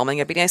feels overwhelming.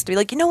 It'd be nice to be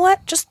like, you know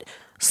what? Just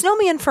snow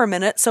me in for a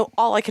minute. So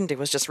all I can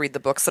do is just read the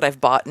books that I've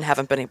bought and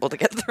haven't been able to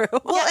get through.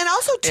 Well, and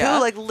also too, Yeah.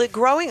 like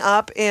growing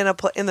up in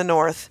the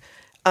North,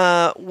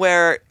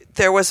 where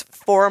there was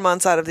 4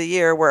 months out of the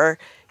year where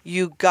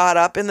you got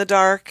up in the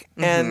dark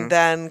and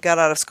then got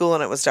out of school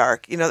and it was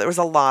dark. You know, there was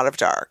a lot of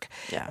dark.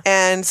 Yeah.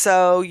 And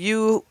so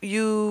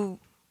you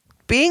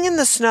being in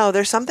the snow,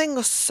 there's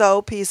something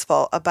so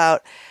peaceful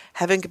about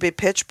having to be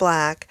pitch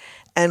black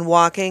and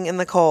walking in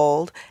the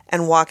cold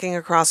and walking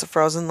across a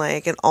frozen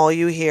lake, and all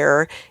you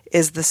hear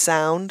is the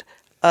sound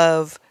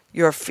of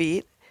your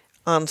feet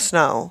on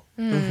snow.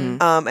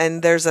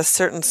 And there's a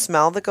certain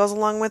smell that goes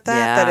along with that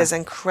Yeah. that is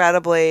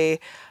incredibly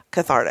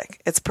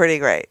cathartic. It's pretty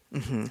great.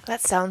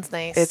 That sounds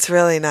nice. It's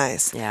really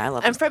nice. Yeah, I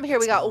love I'm it. from here.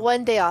 We got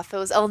one day off. It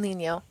was El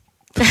Nino.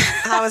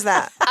 How was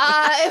that?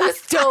 It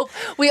was dope.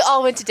 We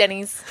all went to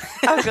Denny's.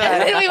 Oh, good.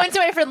 And then we went to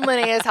my friend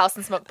Linnea's house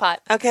and smoked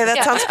pot. Okay,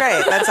 that sounds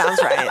great. That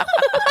sounds right.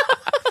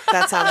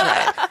 That sounds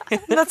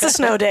right. That's a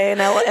snow day in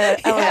LA.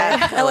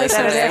 LA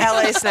snow day.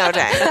 LA snow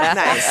day.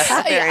 Nice.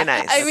 Very Yeah.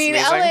 nice. I mean,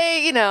 amazing. LA,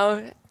 you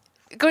know,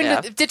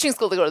 Yeah. ditching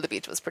school to go to the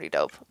beach was pretty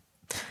dope.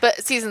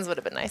 But seasons would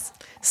have been nice.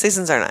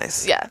 Seasons are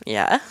nice. Yeah.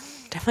 Yeah.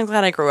 Definitely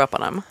glad I grew up on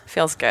them.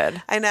 Feels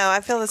good. I know.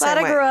 I feel the Glad same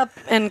I way. grew up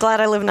and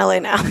glad I live in LA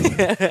now.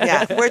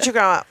 Yeah. Where'd you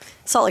grow up?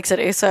 Salt Lake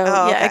City. So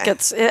yeah, okay.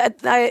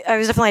 I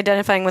was definitely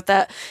identifying with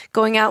that.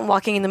 Going out and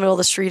walking in the middle of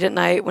the street at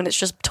night when it's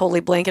just totally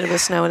blanketed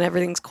with snow and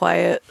everything's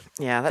quiet.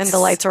 Yeah, And the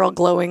lights are all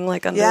glowing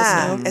like under the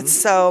Yeah. snow. It's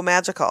so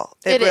magical.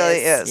 It It really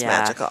is. is Yeah.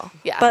 magical.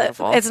 Yeah. But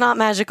Beautiful. it's not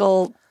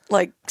magical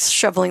like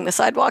shoveling the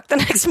sidewalk the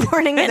next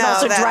morning and No,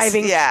 also that's-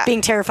 driving, yeah.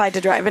 being terrified to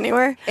drive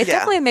anywhere. It Yeah.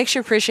 definitely makes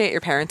you appreciate your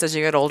parents as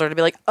you get older to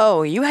be like,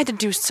 oh, you had to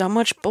do so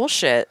much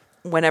bullshit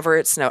whenever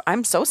it snowed.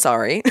 I'm so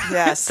sorry.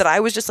 Yes. that I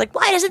was just like,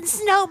 why doesn't it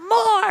snow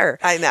more?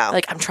 I know.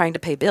 Like, I'm trying to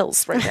pay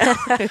bills right now.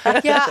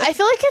 Yeah, I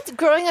feel like it's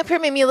growing up here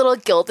made me a little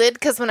gilded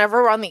because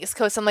whenever we're on the East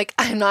Coast, I'm like,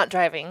 I'm not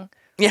driving.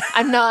 Yeah.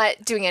 I'm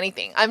not doing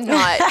anything. I'm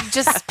not.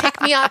 Just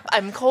pick me up.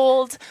 I'm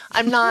cold.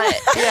 I'm not.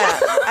 Yeah.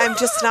 I'm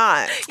just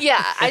not.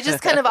 Yeah, I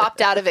just kind of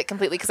opt out of it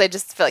completely because I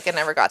just feel like I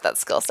never got that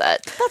skill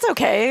set. That's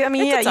okay. I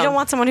mean, yeah, its you don't own-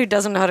 want someone who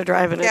doesn't know how to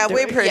drive. Yeah,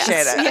 we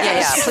appreciate it.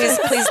 yeah.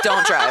 Please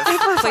don't drive.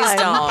 Please fine.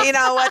 don't. You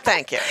know what?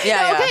 Thank you.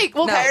 Yeah, yeah. Okay,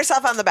 well, Pat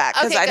yourself on the back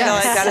because Okay, I feel good.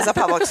 like that is a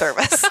public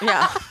service.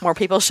 Yeah. More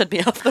people should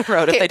be off the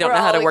road if Okay, they don't we're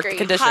know how to all work the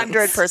agreed. conditions.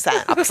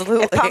 100%.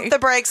 Absolutely. If pump the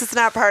brakes, it's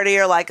not part of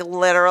your like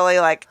literally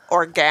like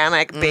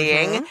organic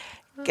being.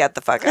 Get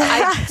the fuck out.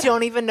 I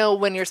don't even know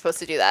when you're supposed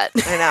to do that.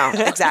 I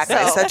know exactly.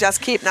 So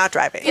just keep not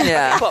driving.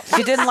 Yeah. Cool. If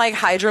you didn't like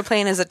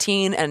hydroplane as a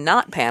teen and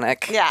not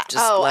panic, Yeah.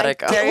 just let it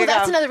go. There you Well,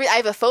 that's go. another reason. I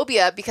have a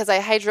phobia because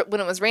when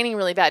it was raining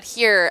really bad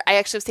here, I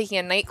actually was taking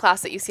a night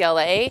class at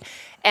UCLA,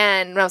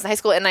 and when I was in high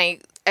school, and I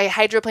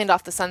hydroplaned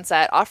off the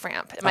Sunset off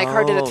ramp. And my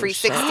car did a Oh,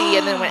 360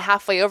 and then went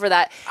halfway over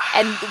that.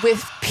 And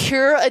with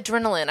pure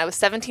adrenaline, I was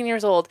 17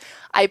 years old.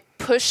 I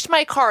pushed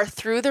my car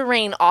through the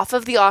rain off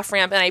of the off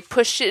ramp, and I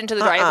pushed it into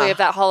the driveway of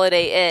that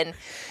Holiday Inn.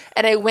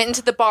 And I went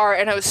into the bar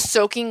and I was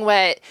soaking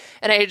wet.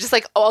 And I just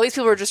like, all these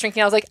people were just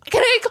drinking. I was like,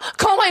 can I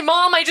call my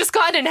mom? I just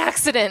got in an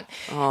accident.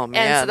 Oh, And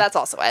man. so that's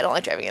also why I don't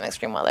like driving in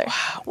extreme weather.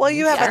 Well,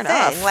 you have Fair a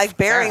enough. thing like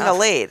bearing Fair the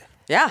enough. lead.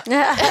 Yeah.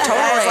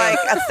 That is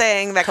like a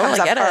thing that comes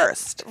Totally up get it.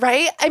 first.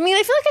 Right? I mean,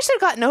 I feel like I should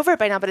have gotten over it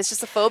by now, but it's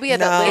just a phobia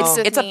No. that lives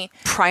with It's me.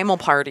 a primal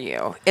part of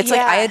you. It's Yeah.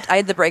 like I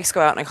had the brakes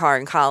go out in a car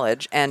in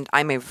college, and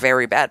I'm a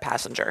very bad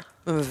passenger.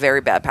 I'm a very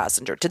bad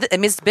passenger. I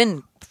mean, it's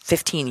been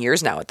 15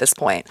 years now at this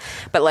point,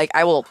 but like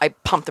I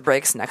pump the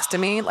brakes next to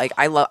me. Like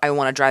I want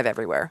to drive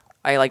everywhere.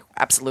 I like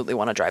absolutely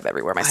want to drive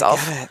everywhere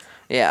myself. get it.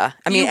 Yeah,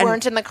 I mean, You and-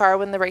 weren't in the car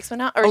when the brakes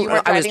went out, or Oh, you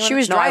weren't I was, driving. she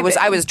was when- driving.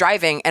 I was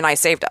driving, and I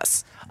saved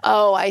us.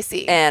 Oh, I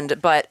see.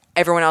 But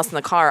everyone else in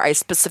the car, I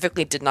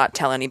specifically did not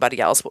tell anybody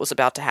else what was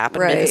about to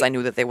happen Right. because I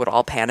knew that they would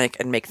all panic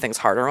and make things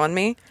harder on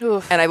me.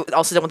 Oof. And I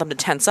also didn't want them to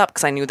tense up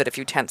because I knew that if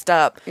you tensed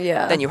up,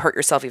 then you hurt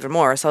yourself even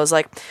more. So I was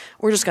like,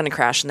 we're just going to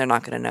crash and they're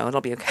not going to know.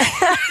 It'll be okay.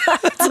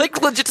 It's like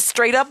legit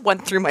straight up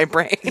went through my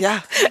brain.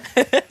 Yeah.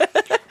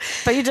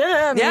 But you did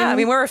it. I mean,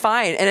 we were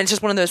fine. And it's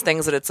just one of those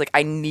things that it's like,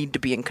 I need to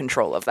be in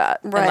control of that.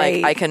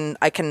 Right. And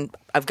like,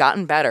 I've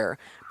gotten better,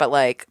 but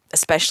like,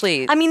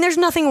 especially. I mean, there's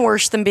nothing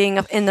worse than being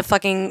in the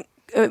fucking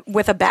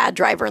with a bad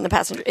driver in the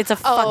passenger. It's a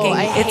fucking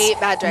I hate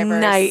bad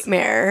drivers.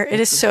 nightmare. It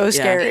is so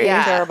scary.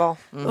 Yeah. Terrible.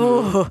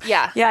 Ooh.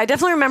 Yeah. Yeah, I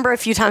definitely remember a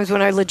few times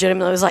when I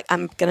legitimately was like,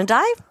 I'm gonna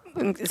die.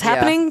 It's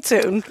happening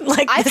soon.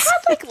 Like I've this.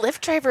 had like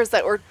Lyft drivers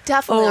that were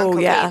definitely on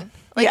cocaine. yeah.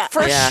 Like Yeah.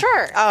 for Yeah.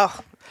 sure. Oh,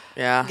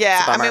 Yeah. yeah.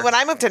 it's a I mean, bummer. when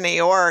I moved to New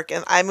York,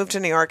 and I moved to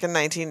New York in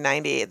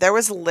 1990, there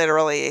was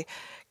literally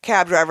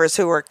cab drivers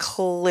who were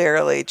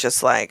clearly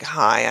just like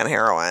high on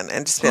heroin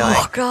and just be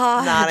like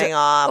God. nodding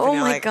off. Oh, and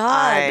you're my like,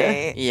 God.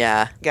 I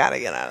Yeah. gotta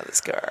get out of this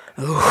car.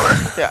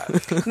 Yeah.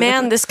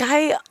 Man, this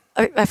guy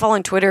I follow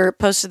on Twitter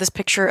posted this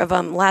picture of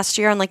last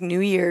year on like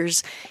New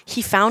Year's.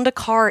 He found a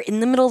car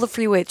in the middle of the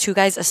freeway, two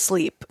guys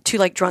asleep, two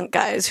like drunk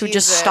guys who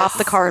just Jesus. stopped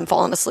the car and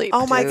fallen asleep.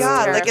 Oh my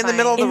God! Like in the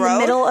middle of the in road. the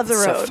middle of the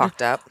So road.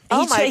 fucked up.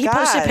 Oh my He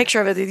posted a God.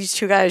 picture of it. These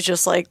two guys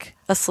just like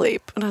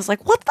asleep, and I was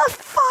like, "What the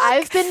fuck?"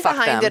 I've been Fuck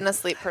behind them. an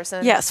asleep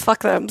person. yes,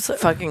 fuck them. So,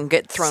 Fucking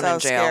get thrown So in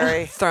jail.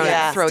 scary. Throw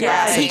Yeah. your yeah,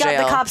 ass he in got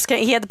jail. the cops.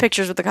 He had the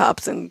pictures with the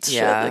cops and shit.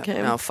 Yeah. That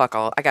came. No, fuck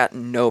all. I got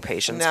no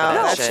patience No, for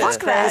that that's shit. fuck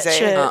that crazy.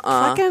 shit.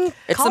 Uh-uh. Fucking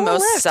It's call the a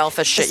most Lyft.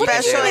 selfish shit you can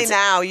Especially do.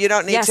 now, you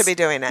don't need Yes. to be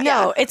doing it.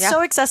 No, it's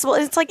so accessible.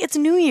 It's like it's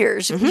New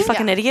Year's. You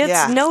fucking idiots.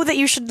 Yeah. Know that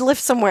you should live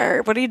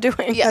somewhere. What are you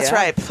doing? Yeah. That's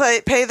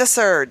right. Pay the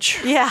surge.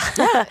 Yeah.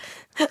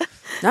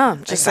 No,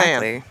 Just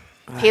saying. exactly.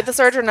 Pay the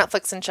surge or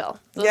Netflix and chill.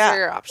 Those Yeah. are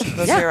your options.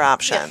 Those are your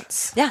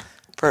options. Yeah.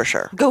 For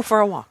sure. Go for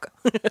a walk.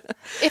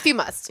 If you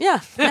must. Yeah.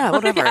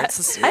 Whatever. It's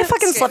just, I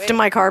fucking slept in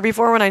my car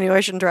before when I knew I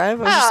shouldn't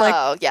drive. I was just like,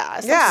 Oh, yeah. I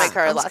slept Yeah. in my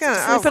car I was lots gonna- of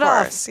of times. it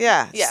off. course.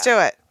 Yeah. Yeah. Let's do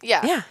it.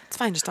 Yeah. yeah, it's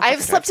fine. Just don't I've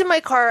fucking slept drive. in my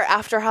car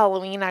after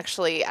Halloween.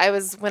 Actually, I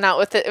went out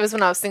with it. It was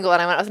when I was single,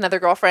 and I went out with another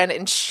girlfriend,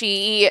 and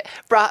she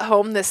brought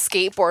home this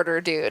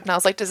skateboarder dude. And I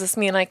was like, "Does this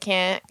mean I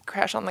can't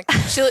crash on the?"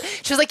 She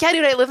was like, "Yeah,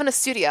 dude, I live in a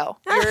studio.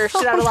 You're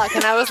shit out of luck."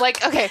 And I was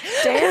like, "Okay,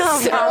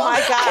 Damn. So Oh my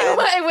God.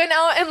 I went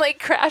out and like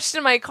crashed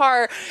in my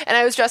car, and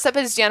I was dressed up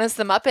as Janice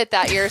the Muppet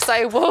that year. So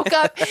I woke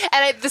up,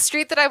 and the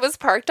street that I was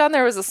parked on,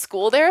 there was a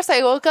school there. So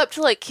I woke up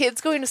to like kids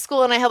going to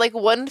school, and I had like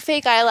one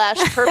fake eyelash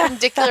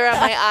perpendicular on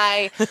my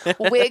eye,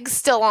 wig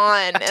still on.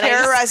 And I just,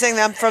 Terrorizing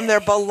them from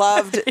their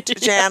beloved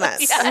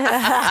Janice. Janice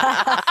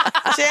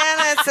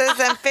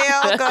doesn't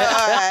feel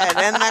good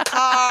in the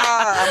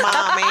car,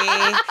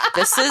 mommy.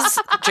 This is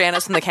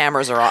Janice and the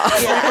cameras are off.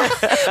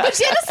 but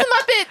Janice the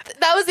Muppet,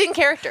 that was in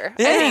character.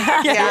 Yeah,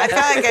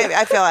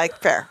 I feel like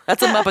fair.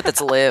 That's a Muppet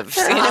that's lived.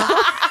 You know?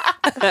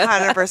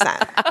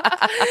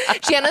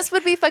 100%. Janice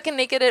would be fucking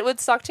naked at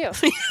Woodstock too.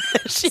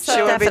 She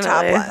would be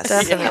topless.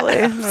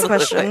 Definitely. No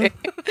question.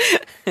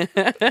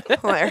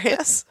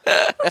 Hilarious.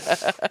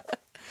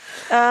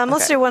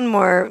 Let's do one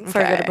more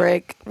before I go to Okay.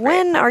 break.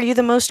 When are you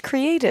the most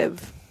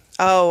creative?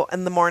 Oh,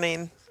 in the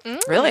morning.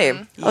 Really?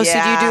 Oh, so do you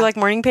Yeah. do like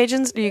morning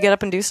pages? Do you get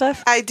up and do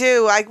stuff? I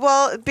do.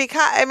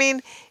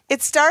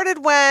 It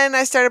started when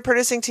I started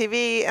producing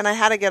TV and I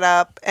had to get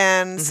up.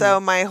 And so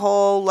my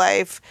whole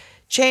life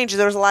changed.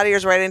 There was a lot of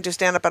years where I didn't do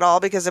stand up at all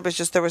because it was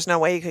just, there was no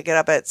way you could get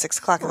up at 6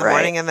 o'clock in the Right.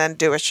 morning and then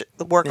do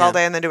work all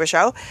day and then do a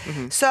show.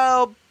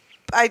 So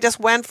I just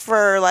went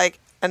for like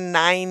a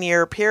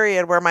 9-year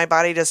period where my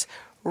body just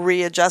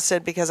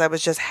readjusted because I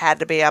was just had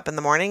to be up in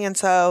the morning. And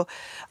so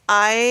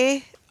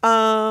I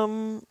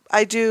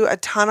do a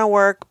ton of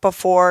work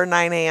before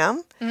 9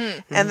 a.m.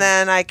 And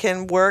then I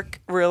can work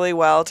really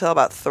well till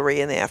about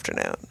 3 in the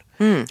afternoon.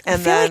 And I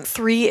feel like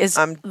 3 is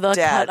I'm the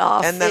dead.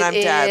 cutoff. And then It I'm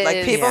dead. Like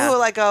is. people Yeah. who are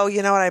like, oh,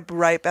 you know what? I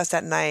write best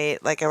at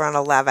night, like around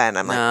 11.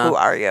 I'm like, No. who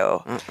are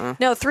you?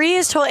 No, 3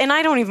 is totally, and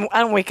I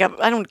don't wake up,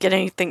 I don't get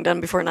anything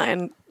done before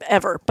 9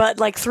 ever. But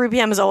like 3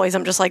 p.m. is always,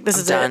 I'm just like, this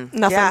is done. it.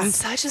 Nothing. Yeah.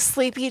 Such a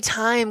sleepy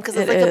time because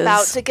it's It like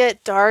about is. to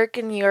get dark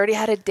and you already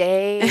had a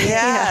day.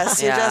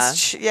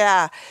 Yes,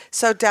 Yeah.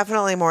 So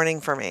definitely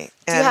morning for me.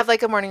 Do you have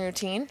like a morning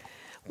routine?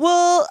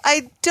 Well,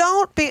 I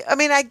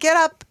get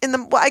up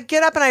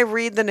and I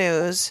read the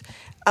news.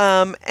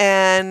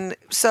 And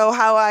so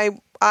how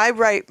I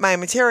write my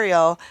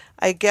material,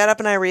 I get up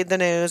and I read the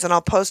news and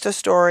I'll post a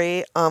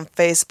story on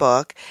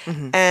Facebook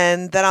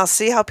and then I'll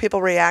see how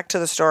people react to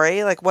the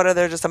story. Like what are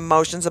their just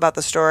emotions about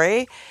the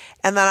story?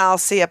 And then I'll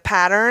see a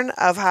pattern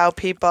of how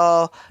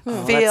people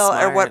feel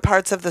or smart. what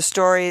parts of the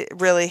story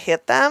really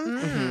hit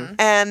them.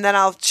 And then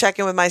I'll check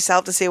in with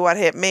myself to see what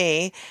hit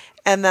me.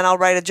 And then I'll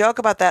write a joke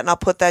about that and I'll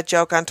put that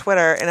joke on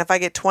Twitter. And if I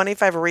get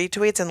 25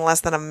 retweets in less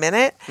than a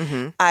minute,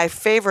 I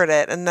favorite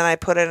it and then I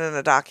put it in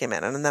a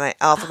document and then I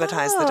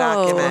alphabetize the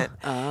document.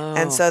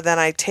 And so then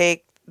I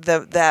take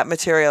that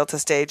material to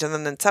stage, and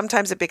then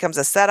sometimes it becomes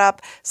a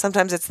setup.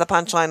 Sometimes it's the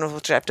punchline,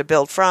 which I have to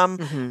build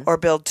from or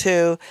build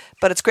to.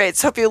 But it's great.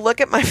 So if you look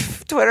at my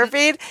Twitter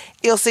feed,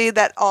 you'll see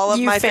that all of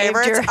You my faved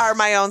favorites your- are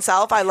my own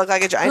self. I look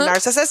like a giant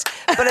narcissist,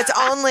 but it's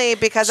only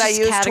because I Just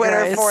use Twitter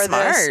categorized. for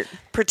this Smart.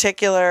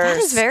 particular. That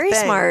is very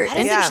thing. smart. That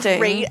is Interesting. a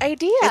great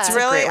idea. It's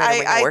really, great way to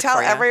make it I work tell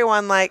for ya.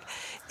 everyone, like,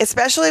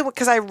 especially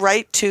because I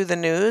write to the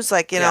news,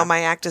 like, you know, Yeah.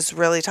 my act is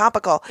really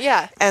topical.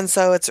 Yeah. And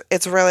so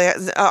it's really,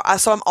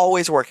 so I'm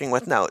always working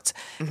with notes.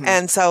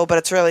 And so, but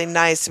it's really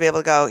nice to be able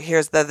to go,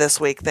 here's the this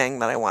week thing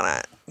that I want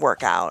to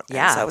work out. And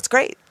Yeah. so it's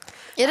great.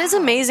 It is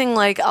amazing.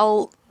 Like,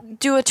 I'll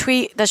do a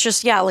tweet that's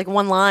just, like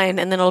one line,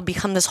 and then it'll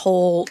become this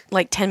whole,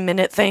 like,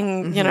 10-minute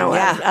thing, you know,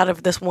 Yeah. out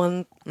of this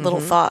one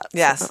little thought.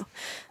 Yes. So,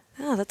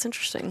 yeah, that's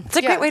interesting. It's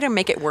a Yeah. great way to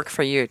make it work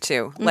for you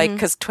too. Like,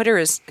 because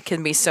Twitter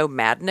can be so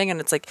maddening, and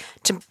it's like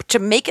to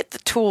make it the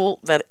tool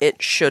that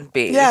it should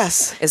be.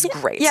 Yes. is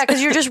great. Yeah,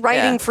 because you're just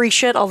writing Yeah. free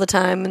shit all the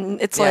time,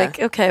 and it's Yeah. like,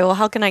 okay, well,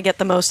 how can I get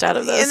the most out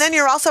of this? And then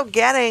you're also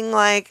getting,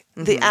 like,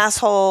 the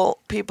asshole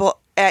people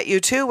at you,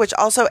 too, which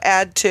also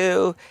add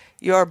to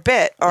your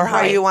bit or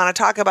how Right. you want to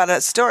talk about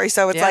a story.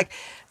 So it's Yeah. like,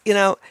 you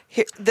know,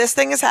 this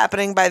thing is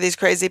happening by these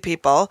crazy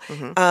people.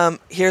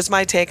 Here's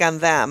my take on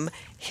them.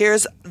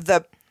 Here's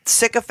the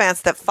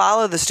sycophants that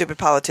follow the stupid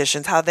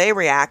politicians, how they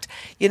react,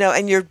 you know,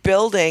 and you're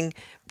building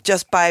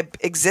just by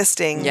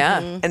existing Yeah.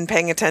 and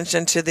paying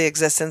attention to the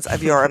existence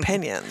of your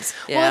opinions.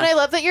 Yeah. Well, and I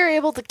love that you're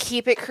able to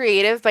keep it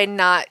creative by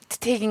not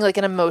taking like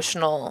an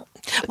emotional.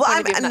 Well,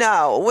 point of view.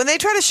 no. When they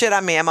try to shit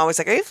on me, I'm always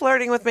like, "Are you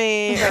flirting with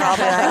me?" And I'll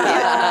be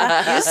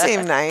like, "You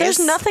seem nice." There's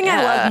nothing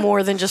I Yeah. love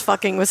more than just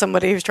fucking with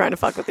somebody who's trying to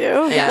fuck with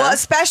you. Yeah. Well,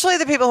 especially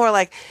the people who are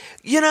like,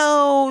 you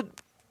know,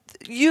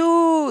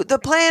 the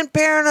Planned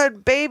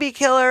Parenthood baby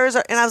killers,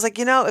 and I was like,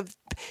 you know, if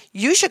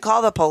you should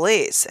call the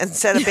police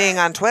instead of being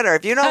on Twitter.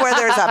 If you know where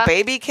there's a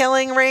baby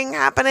killing ring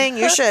happening,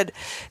 you should.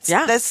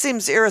 Yeah. This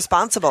seems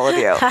irresponsible of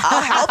you.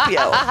 I'll help you.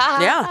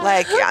 Yeah.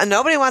 Like,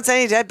 nobody wants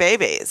any dead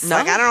babies. No.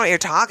 Like, I don't know what you're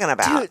talking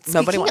about. Dude,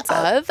 Nobody speaking wants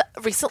that. of,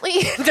 recently,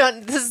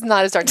 this is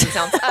not as dark as it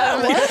sounds.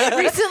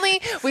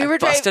 Recently, we were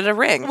busted a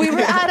ring. We were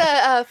at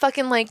a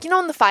fucking, like, you know,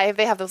 in the 5,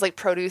 they have those like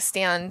produce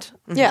stand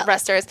Yeah.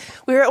 restaurants.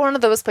 We were at one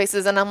of those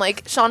places, and I'm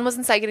like, Sean was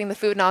inside getting the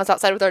food, and I was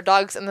outside with our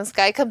dogs, and this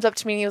guy comes up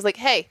to me, and he was like,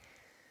 "Hey,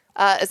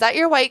 is that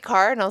your white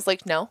car?" And I was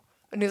like, "No."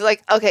 And he was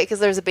like, "Okay, because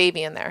there's a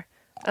baby in there."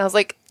 And I was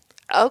like,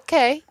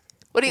 "Okay,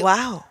 what do you?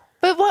 Wow.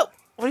 But what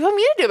do you want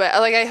me to do about it?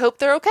 Like, I hope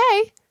they're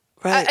okay."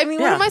 Right. I mean,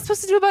 what Yeah. am I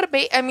supposed to do about a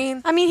baby? I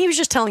mean, He was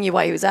just telling you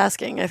why he was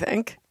asking, I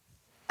think.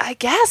 I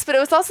guess, but it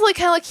was also like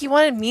kind of like he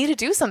wanted me to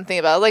do something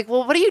about it. Like,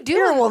 well, what are you doing?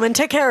 You're a woman,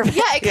 take care of it.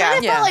 Yeah, it kind Yeah.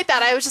 of Yeah. felt like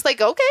that. I was just like,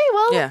 okay,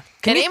 well, Yeah.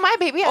 it ain't my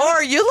baby.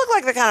 Or you look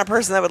like the kind of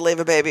person that would leave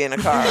a baby in a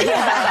car. Which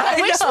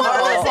one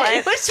was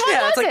it? Which one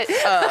Yeah, was it's like,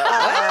 it?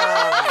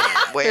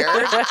 Weird.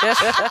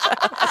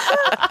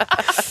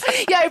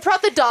 Yeah, I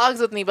brought the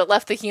dogs with me, but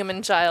left the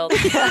human child.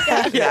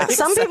 Yeah.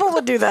 Some people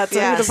would do that, so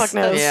who the Yes. fuck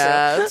knows?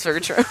 Yeah, that's very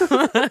true.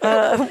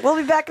 We'll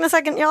be back in a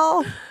second,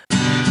 y'all.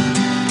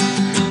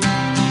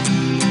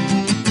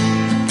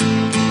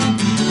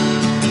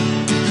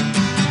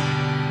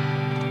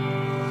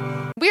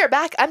 We are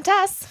back. I'm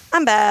Tess.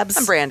 I'm Babs.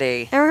 I'm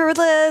Brandy. And we're here with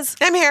Liz.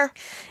 I'm here.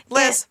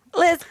 Liz. Yeah,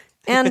 Liz.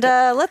 And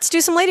let's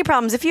do some lady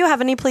problems. If you have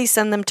any, please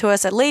send them to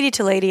us at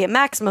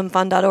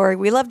ladytolady@maximumfun.org.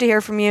 We love to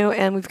hear from you,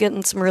 and we've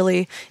gotten some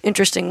really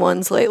interesting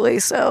ones lately,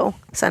 so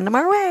send them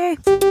our way.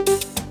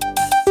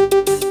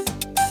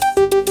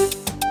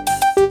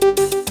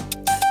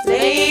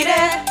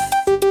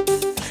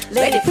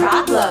 Lady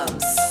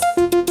problems.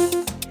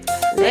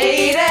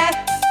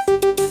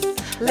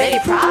 Lady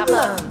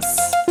problems.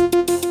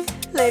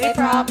 Lady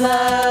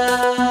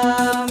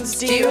problems.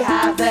 Do you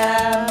have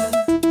them?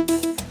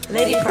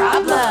 Lady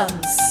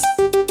problems.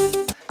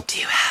 Do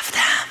you have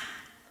them?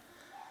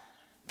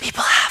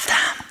 People have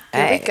them.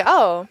 Here we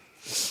go.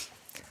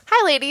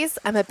 Hi, ladies.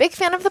 I'm a big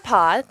fan of the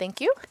pod, thank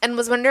you, and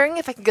was wondering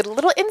if I could get a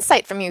little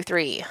insight from you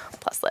three,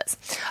 plus Liz.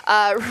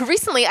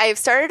 Recently, I have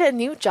started a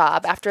new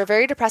job after a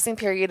very depressing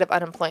period of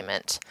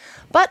unemployment.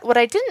 But what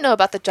I didn't know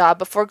about the job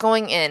before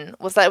going in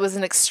was that it was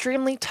an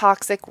extremely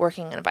toxic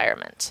working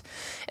environment.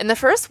 In the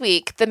first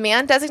week, the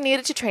man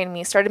designated to train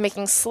me started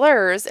making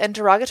slurs and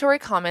derogatory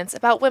comments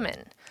about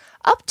women,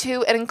 up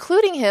to and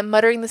including him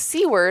muttering the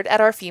C word at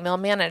our female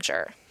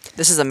manager.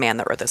 This is a man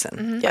that wrote this in.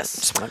 Mm-hmm. Yes.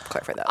 Just want to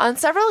clarify that. On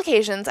several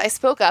occasions, I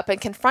spoke up and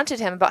confronted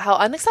him about how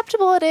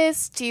unacceptable it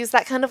is to use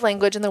that kind of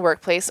language in the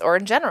workplace or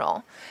in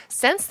general.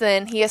 Since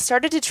then, he has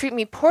started to treat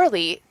me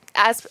poorly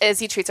as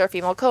he treats our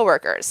female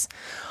coworkers.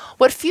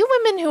 What few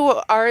women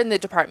who are in the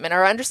department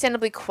are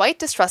understandably quite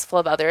distrustful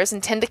of others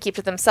and tend to keep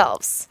to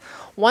themselves.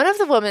 One of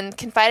the women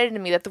confided to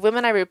me that the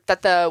women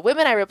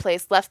I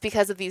replaced left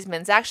because of these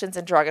men's actions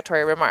and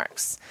derogatory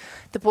remarks.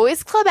 The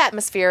boys' club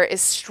atmosphere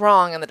is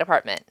strong in the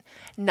department.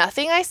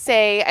 Nothing I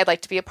say I'd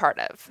like to be a part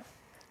of.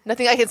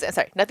 Nothing I can say.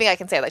 Sorry, nothing I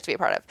can say I'd like to be a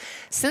part of.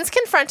 Since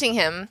confronting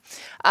him,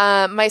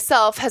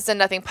 myself has done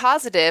nothing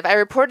positive. I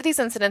reported these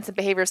incidents and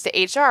behaviors to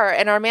HR,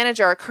 and our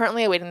manager are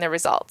currently awaiting their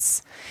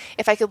results.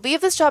 If I could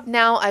leave this job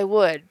now, I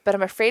would, but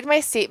I'm afraid my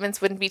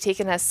statements wouldn't be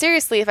taken as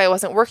seriously if I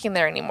wasn't working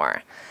there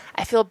anymore.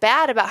 I feel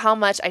bad about how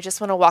much I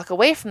just want to walk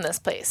away from this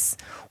place.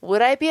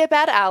 Would I be a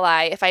bad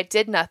ally if I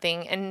did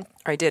nothing and...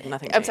 I did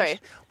nothing. I'm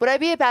sorry. Would I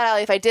be a bad ally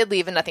if I did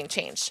leave and nothing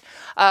changed?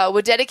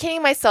 Would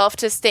dedicating myself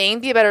to staying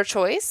be a better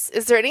choice?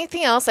 Is there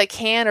anything else I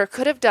can or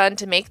could have done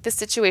to make this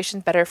situation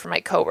better for my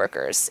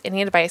coworkers?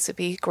 Any advice would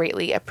be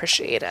greatly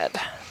appreciated.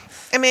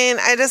 I mean,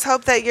 I just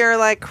hope that you're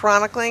like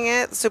chronicling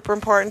it. Super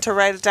important to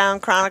write it down,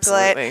 chronicle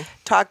it,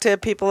 talk to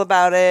people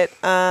about it.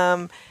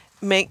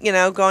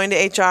 Going to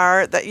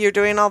HR, that you're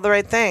doing all the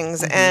right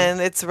things. And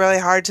it's really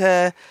hard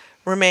to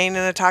remain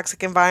in a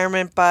toxic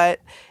environment, but,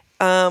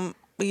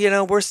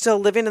 we're still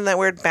living in that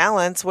weird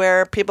balance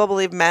where people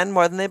believe men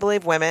more than they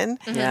believe women.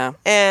 Yeah.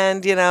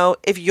 And,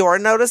 if you're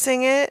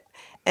noticing it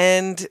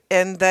and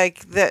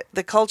like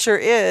the culture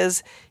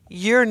is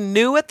you're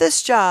new at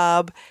this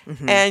job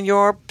and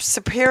your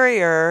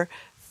superior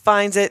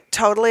finds it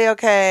totally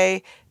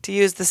okay to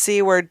use the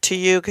C word to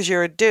you because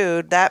you're a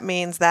dude, that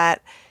means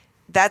that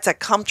that's a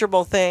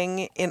comfortable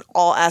thing in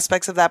all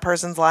aspects of that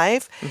person's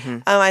life.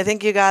 I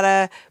think you got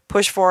to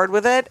push forward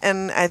with it.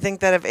 And I think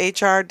that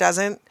if HR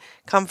doesn't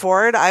come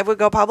forward, I would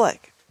go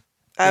public.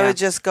 I would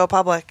just go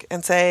public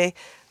and say,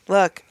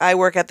 look, I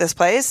work at this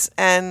place,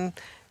 and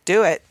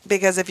do it.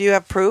 Because if you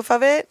have proof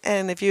of it,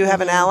 and if you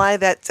have an ally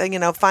that,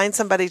 find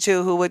somebody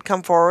too who would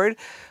come forward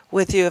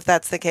with you if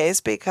that's the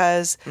case,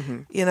 because,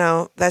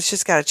 that's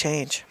just got to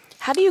change.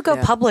 How do you go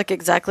public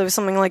exactly with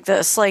something like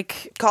this?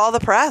 Like, call the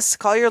press,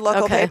 call your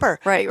local paper,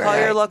 right, call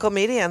your local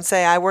media and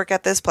say, I work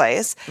at this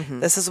place.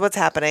 This is what's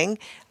happening.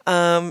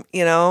 And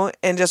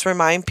just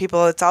remind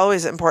people, it's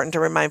always important to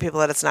remind people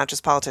that it's not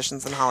just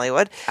politicians in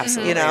Hollywood.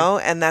 Absolutely.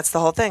 And that's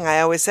the whole thing. I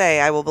always say,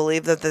 I will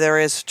believe that there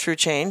is true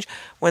change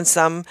when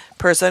some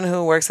person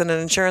who works in an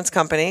insurance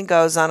company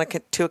goes on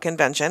to a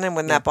convention, and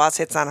when that boss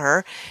hits on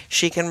her,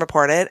 she can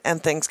report it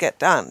and things get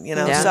done,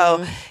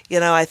 So,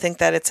 I think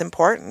that it's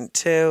important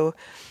to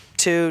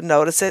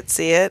notice it,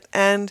 see it,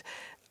 and,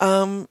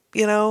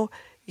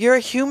 you're a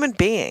human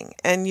being,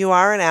 and you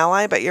are an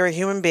ally, but you're a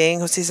human being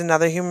who sees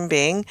another human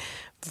being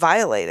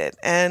violated,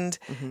 and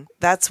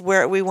that's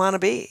where we want to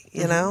be,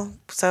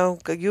 So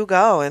you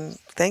go, and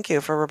thank you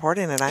for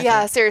reporting it. I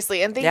think.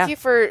 Seriously, and thank you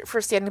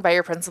for standing by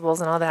your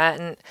principles and all that.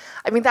 And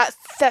I mean that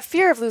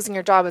fear of losing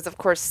your job is, of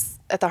course,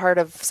 at the heart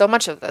of so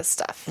much of this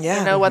stuff.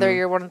 Yeah, whether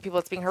you're one of the people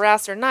that's being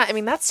harassed or not. I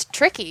mean, that's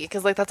tricky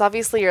because that's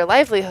obviously your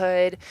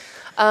livelihood.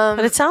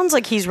 But it sounds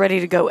like he's ready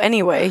to go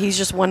anyway. He's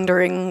just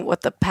wondering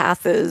what the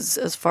path is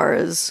as far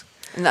as.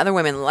 And the other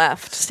women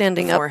left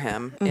standing for up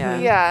him.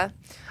 Yeah.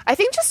 I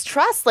think just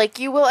trust.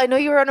 You will. I know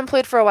you were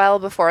unemployed for a while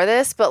before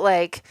this, but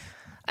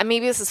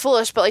maybe this is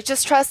foolish, but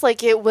just trust.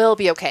 It will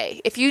be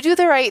okay if you do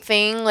the right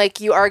thing.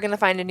 You are going to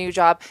find a new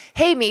job.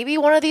 Hey, maybe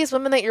one of these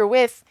women that you're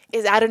with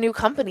is at a new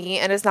company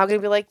and is now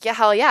going to be yeah,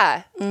 hell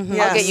yeah, I'll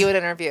get you an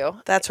interview.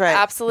 That's right.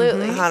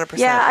 Absolutely, 100%.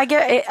 Yeah, I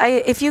get.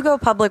 If you go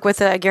public with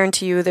it, I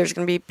guarantee you, there's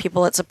going to be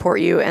people that support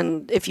you.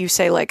 And if you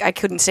say I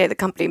couldn't stay at the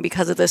company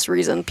because of this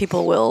reason,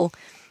 people will.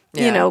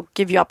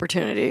 Give you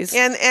opportunities.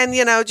 And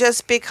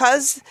just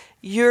because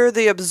you're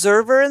the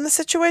observer in the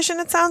situation,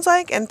 it sounds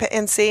like,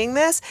 and seeing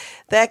this,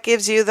 that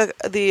gives you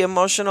the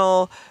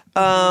emotional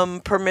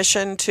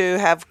permission to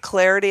have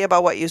clarity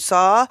about what you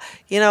saw.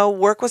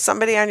 Work with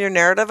somebody on your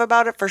narrative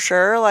about it for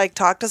sure.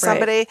 Talk to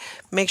somebody,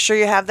 make sure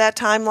you have that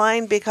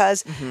timeline,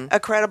 because a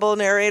credible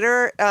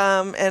narrator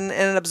and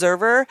an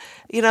observer,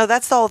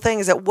 that's the whole thing,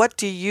 is that what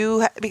do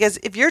you because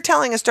if you're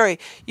telling a story,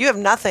 you have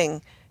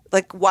nothing.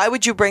 Why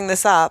would you bring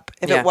this up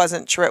if it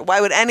wasn't true? Why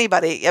would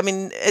anybody? I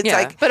mean,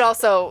 it's but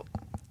also,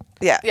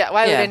 why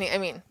would any? I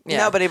mean,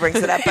 nobody brings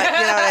it up, but you know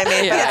what I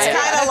mean? But it's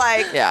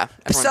kind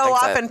of so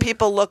often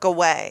people look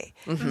away.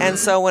 And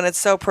so when it's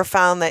so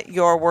profound that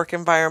your work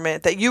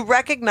environment, that you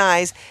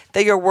recognize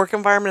that your work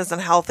environment is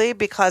unhealthy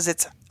because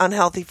it's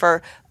unhealthy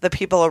for the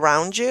people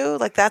around you,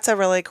 that's a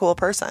really cool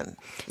person.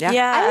 Yeah,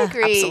 I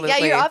agree. Absolutely. Yeah,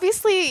 you're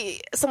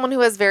obviously someone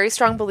who has very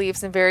strong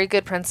beliefs and very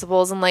good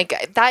principles, and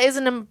that is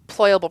an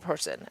employable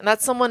person, and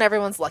that's someone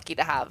everyone's lucky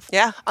to have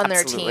on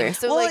their team.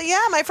 So,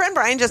 my friend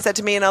Brian just said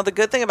to me, the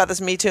good thing about this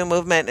Me Too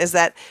movement is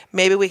that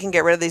maybe we can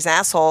get rid of these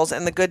assholes,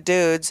 and the good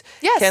dudes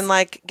can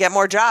get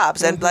more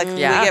jobs, and we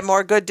get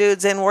more good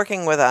dudes in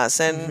working with us,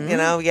 and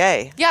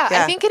yay. Yeah,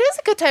 I think it is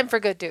a good time for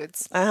good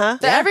dudes.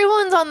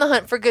 Everyone's on the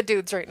hunt for good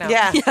dudes right now.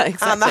 Yeah,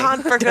 exactly. On the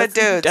hunt for good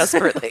dudes.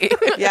 Desperately.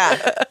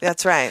 Yeah,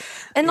 that's right.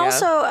 And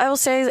also, I will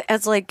say,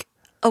 as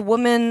a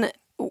woman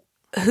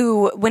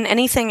who, when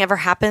anything ever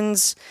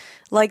happens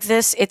like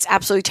this, it's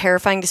absolutely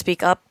terrifying to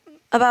speak up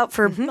about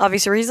for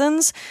obvious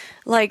reasons.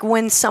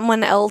 When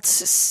someone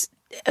else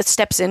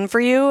steps in for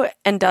you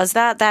and does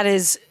that, that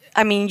is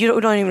I mean, you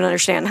don't even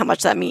understand how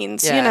much that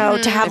means. Yeah. You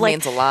know, to have It like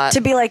means a lot.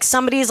 to be like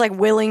somebody's like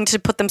willing to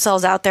put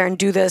themselves out there and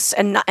do this,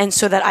 and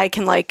so that I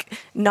can like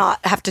not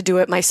have to do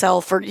it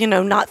myself, or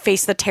not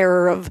face the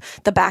terror of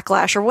the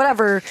backlash or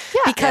whatever.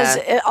 Because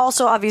it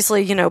also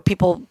obviously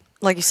people,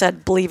 like you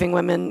said, believing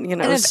women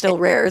is still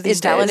rare these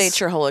it days. validates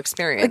your whole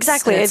experience.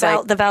 Exactly, And it's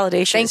the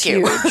validation. Thank is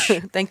you.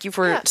 huge. Thank you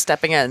for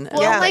stepping in.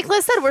 Well, like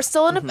Liz said, we're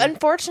still in.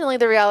 Unfortunately,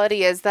 the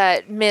reality is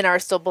that men are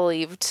still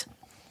believed.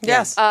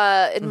 Yes.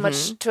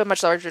 To a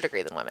much larger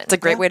degree than women. It's a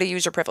great way to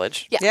use your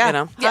privilege. Yeah.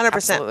 100%.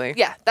 Absolutely.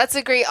 Yeah, that's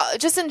a great.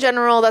 Just in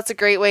general, that's a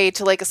great way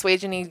to like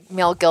assuage any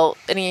male guilt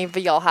any of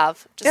y'all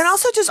have. And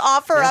also just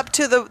offer up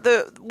to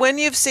the when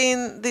you've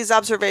seen these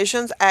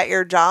observations at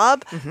your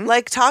job,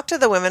 like talk to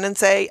the women and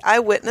say, I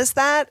witnessed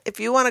that. If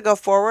you want to go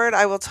forward,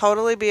 I will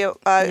totally be,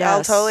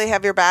 I'll totally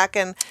have your back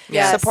and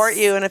support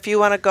you. And if you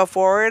want to go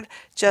forward,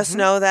 just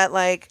know that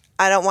like,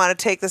 I don't want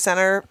to take the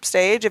center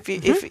stage if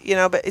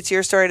but it's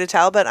your story to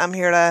tell, but I'm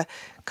here to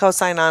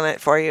co-sign on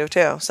it for you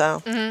too.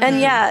 So,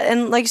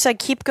 and like you said,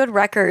 keep good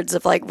records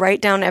of like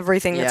write down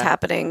everything that's Yeah.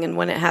 happening and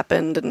when it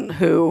happened and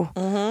who,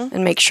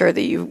 and make sure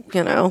that you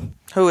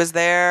who is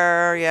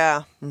there?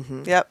 Yeah.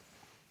 Yep.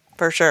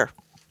 For sure.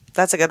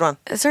 That's a good one.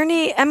 Is there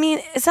any? I mean,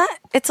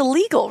 it's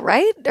illegal,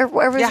 right?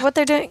 Or is what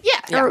they're doing?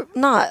 Yeah. Or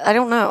not? I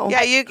don't know. Yeah,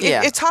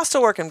 it's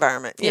hostile work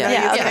environment. You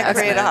can't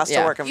create a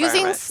hostile work environment.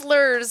 Using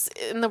slurs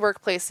in the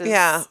workplace is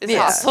Yeah.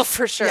 hostile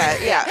for sure.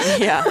 Yeah.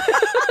 Yeah.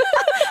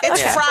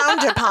 It's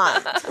frowned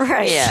upon.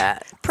 Right. Yeah.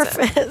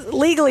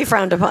 Legally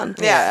frowned upon.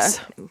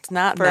 Yes. It's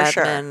not For Mad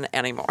sure. Men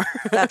anymore.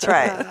 That's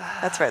right.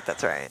 That's right.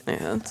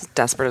 Yeah, it's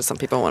desperate as some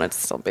people want it to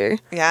still be.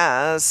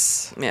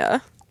 Yes. Yeah.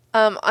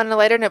 On a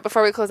lighter note,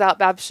 before we close out,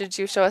 Babs, should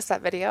you show us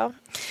that video?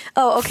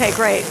 Oh, okay,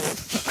 great.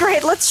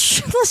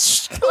 Let's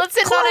Let's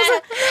end on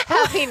a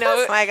happy note.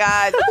 Oh my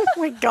God. Oh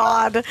my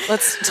God.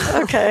 Let's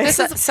Okay.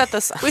 set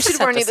this up. We should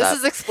set warn you, this up.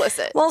 is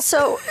explicit. Well,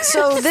 so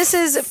this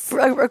is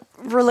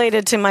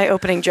related to my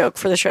opening joke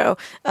for the show.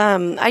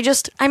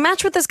 I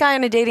matched with this guy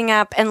on a dating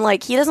app, and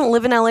like he doesn't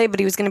live in LA, but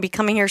he was going to be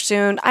coming here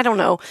soon. I don't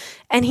know,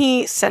 and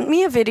he sent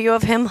me a video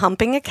of him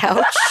humping a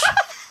couch.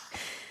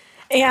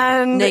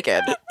 And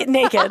Naked.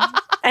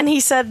 And he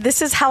said,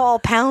 "This is how I'll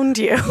pound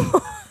you."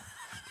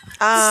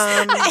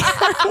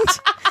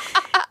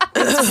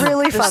 It's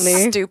really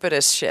funny.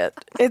 Stupidest shit.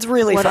 It's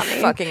really What funny.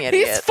 a fucking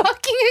idiot. He's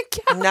fucking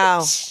a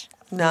couch.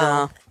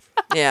 No.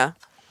 Yeah.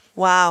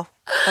 Wow.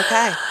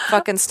 Okay.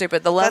 Fucking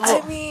stupid. The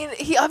level. I mean,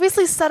 he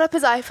obviously set up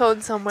his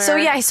iPhone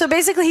somewhere. So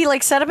basically he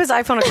like set up his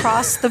iPhone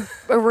across the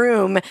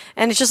room,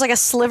 and it's just like a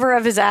sliver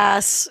of his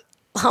ass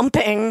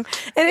humping,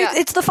 and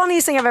it's the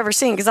funniest thing I've ever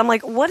seen, because I'm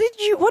like, what do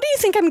you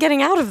think I'm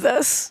getting out of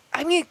this?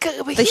 I mean,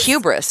 the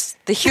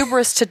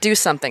hubris to do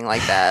something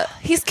like that.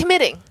 He's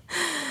committing.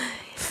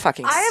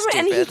 Fucking stupid.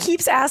 And he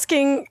keeps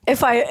asking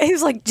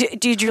he's like,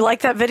 did you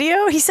like that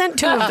video? He sent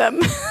 2 of them,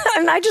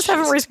 and I just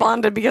haven't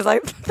responded because I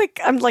think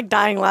I'm like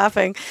dying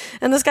laughing,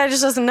 and this guy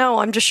just doesn't know.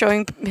 I'm just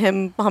showing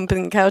him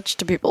humping the couch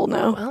to people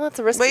now. Well, that's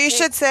a risk. What you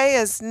should say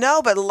is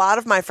no, but a lot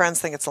of my friends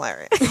think it's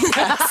hilarious.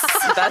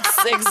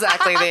 That's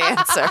exactly the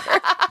answer.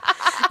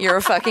 You're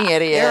a fucking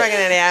idiot. You're like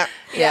an idiot.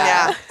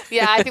 Yeah.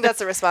 Yeah, I think that's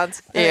the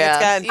response.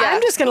 Yeah. It's good. Yeah.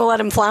 I'm just gonna let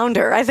him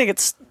flounder. I think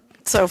it's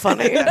so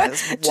funny. That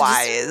is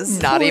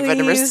wise. Not even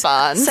a Please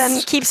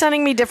response. keep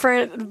sending me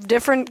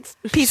different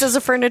pieces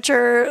of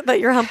furniture that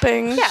you're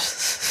humping. Yeah.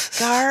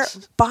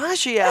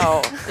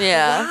 Garbaggio.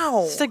 Yeah.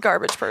 Wow. Just a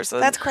garbage person.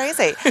 That's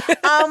crazy.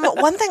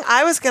 One thing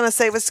I was going to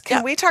say was,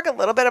 can we talk a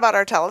little bit about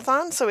our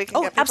telethon so we can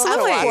get people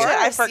absolutely. to watch it?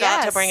 I Yes, forgot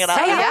to yes. bring it up.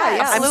 Yeah,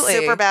 I'm absolutely.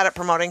 super bad at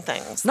promoting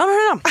things.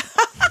 No.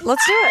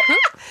 Let's do it.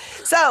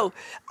 So,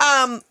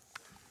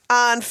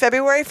 on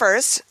February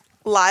 1st,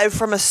 live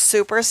from a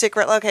super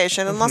secret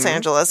location in Los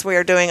Angeles, we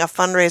are doing a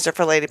fundraiser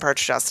for Lady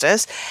Parch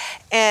Justice.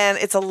 And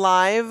it's a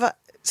live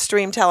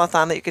stream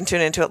telethon that you can tune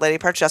into at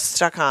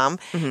ladyparchjustice.com.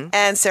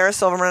 And Sarah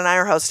Silverman and I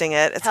are hosting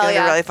it. It's Hell going to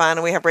yeah. be really fun.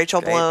 And we have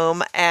Rachel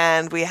Bloom,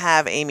 and we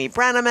have Amy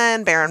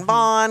Brenneman, Baron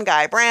Vaughn,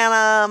 Guy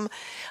Branum,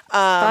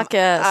 Fuck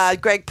yes.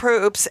 Greg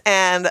Proops.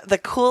 And the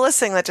coolest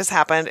thing that just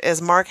happened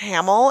is Mark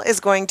Hamill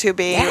is going to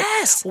be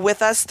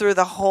with us through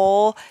the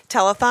whole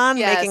telethon,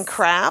 Yes. making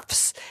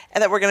crafts,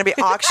 and that we're going to be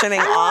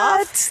auctioning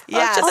off.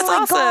 Yes. Oh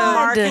my God.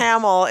 Mark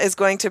Hamill is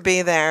going to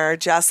be there,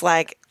 just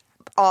like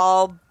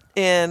all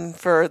in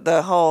for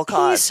the whole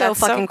cause. He's so That's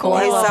so fucking cool. cool.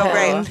 I He's love so him.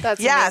 great.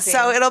 That's yeah, amazing.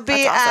 so it'll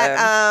be That's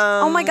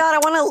at Oh my God, I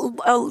want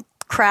a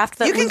craft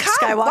that you can Luke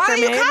come. Skywalker Why don't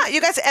you made. come?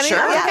 You guys, Sure.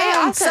 yeah. Okay,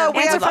 awesome. So we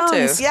Answer have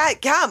phones. Yeah,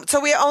 come. So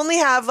we only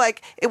have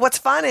what's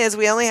fun is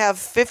we only have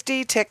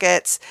 50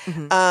 tickets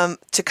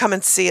to come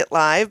and see it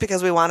live,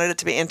 because we wanted it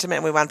to be intimate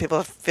and we want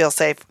people to feel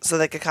safe so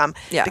they could come.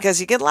 Yeah.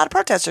 Because you get a lot of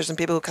protesters and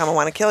people who come and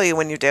want to kill you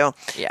when you do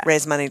Yeah.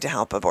 raise money to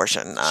help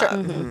abortion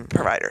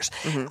providers.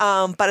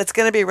 But it's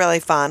going to be really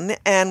fun,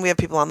 and we have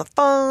people on the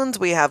phones.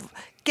 We have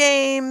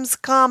games,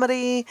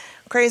 comedy,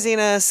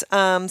 craziness.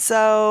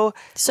 So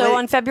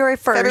on February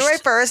 1st. February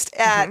 1st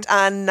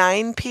at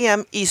 9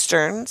 p.m.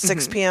 Eastern,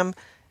 6 p.m.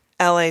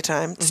 LA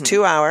time. It's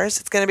 2 hours.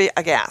 It's going to be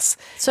a gas.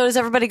 So does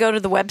everybody go to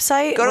the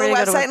website? Go to the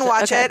website and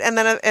watch Okay. it, and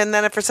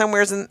then if for some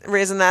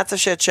reason that's a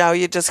shit show,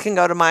 you just can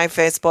go to my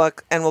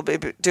Facebook, and we'll be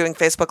doing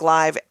Facebook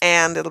Live,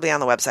 and it'll be on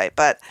the website.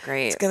 But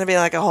Great. it's going to be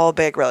like a whole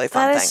big, really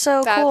fun That thing. is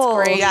so That's cool.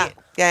 great.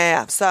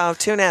 Yeah. So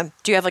tune in.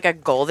 Do you have like a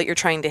goal that you're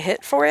trying to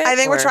hit for it? I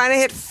think or- we're trying to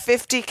hit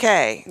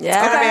 50K. It's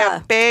Yeah. going to be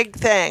a big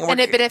thing. And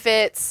it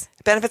benefits.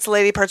 benefits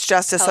Lady Parts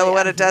Justice. Hell So yeah.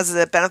 what it does is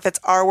it benefits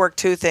our work.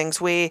 Two things.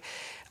 We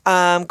go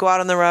out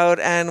on the road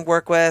and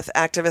work with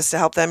activists to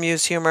help them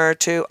use humor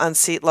to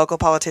unseat local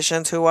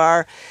politicians who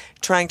are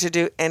trying to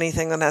do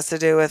anything that has to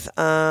do with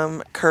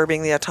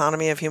curbing the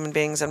autonomy of human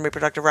beings and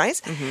reproductive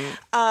rights.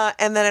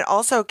 And then it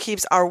also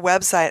keeps our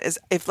website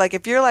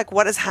if you're like,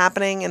 what is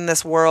happening in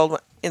this world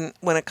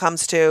when it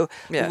comes to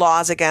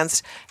laws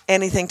against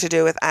anything to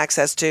do with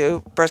access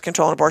to birth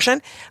control and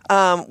abortion,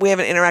 we have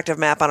an interactive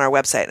map on our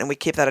website, and we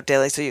keep that up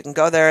daily, so you can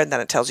go there, and then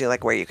it tells you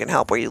like where you can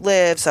help, where you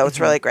live. So it's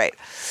really great.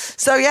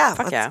 So yeah.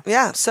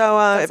 So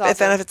it awesome.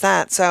 benefits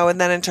that. So and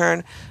then in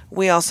turn,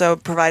 we also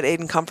provide aid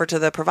and comfort to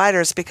the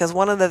providers, because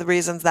one of the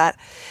reasons that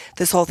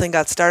this whole thing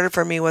got started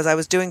for me was I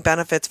was doing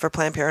benefits for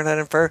Planned Parenthood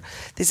and for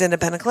these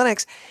independent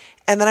clinics,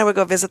 and then I would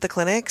go visit the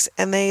clinics,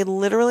 and they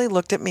literally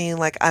looked at me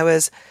like I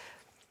was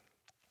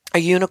a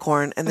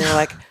unicorn, and they're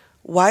like,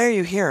 "Why are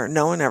you here?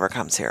 No one ever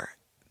comes here.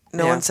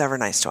 No one's ever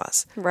nice to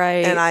us."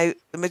 Right.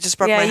 And it just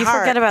broke my Yeah, you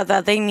heart. forget about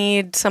that. They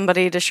need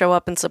somebody to show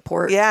up and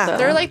support. Yeah. them.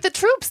 They're like the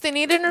troops. They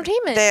need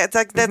entertainment. It's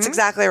like that's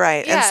exactly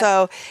right.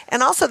 Yeah.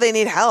 And also they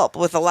need help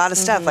with a lot of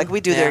stuff. Like we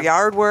do their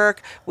yard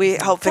work, we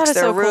help fix is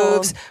their so cool.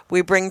 roofs,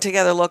 we bring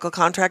together local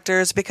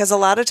contractors, because a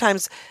lot of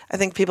times I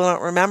think people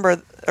don't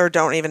remember or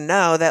don't even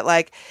know that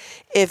like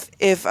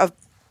if a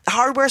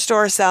hardware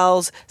store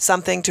sells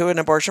something to an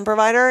abortion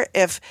provider,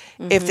 if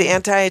the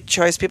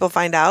anti-choice people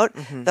find out,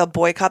 they'll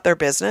boycott their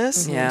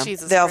business. Yeah.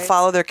 Jesus They'll Christ.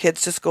 follow their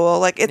kids to school.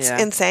 Like it's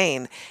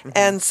insane.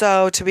 And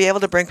so to be able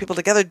to bring people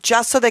together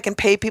just so they can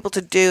pay people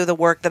to do the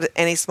work that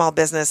any small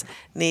business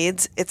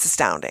needs, it's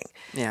astounding.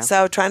 Yeah.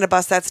 So trying to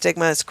bust that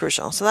stigma is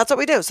crucial. So that's what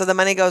we do. So the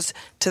money goes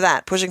to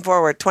that. Pushing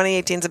forward.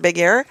 2018 is a big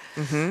year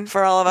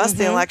for all of us,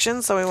 the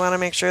election. So we want to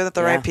make sure that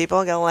the right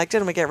people get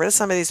elected and we get rid of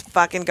some of these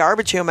fucking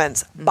garbage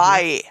humans.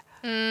 Bye.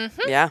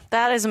 Yeah.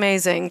 That is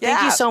amazing. Thank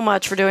Yeah. you so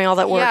much for doing all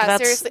that work. Yeah,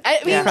 That's seriously. I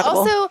mean, incredible.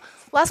 also,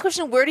 last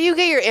question: where do you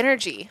get your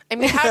energy? I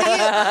mean,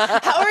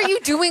 how are you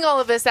doing all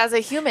of this as a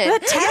human?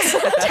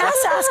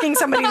 Tess asking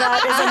somebody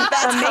that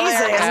is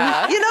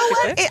amazing. You know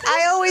what?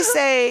 I always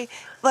say,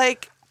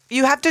 like,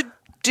 you have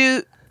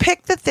to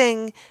pick the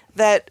thing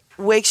that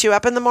wakes you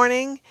up in the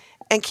morning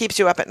and keeps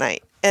you up at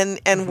night.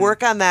 And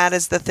work on that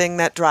as the thing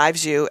that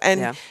drives you.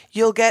 And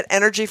you'll get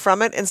energy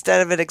from it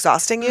instead of it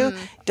exhausting you.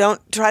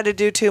 Don't try to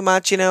do too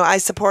much. You know, I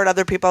support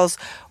other people's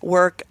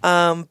work,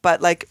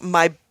 but like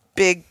my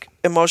big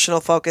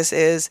emotional focus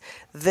is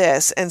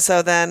this. And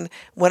so then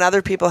when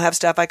other people have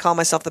stuff, I call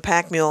myself the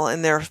pack mule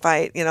in their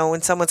fight. You know,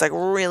 when someone's like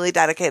really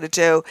dedicated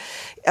to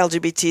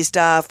LGBT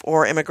stuff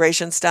or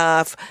immigration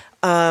stuff,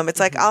 it's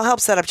like, I'll help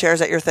set up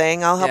chairs at your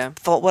thing. I'll help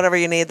fold whatever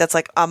you need. That's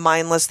like a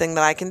mindless thing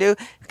that I can do,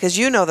 because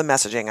you know the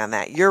messaging on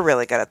that. You're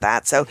really good at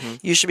that. So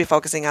you should be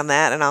focusing on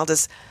that. And I'll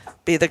just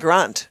be the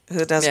grunt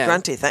who does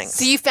grunty things.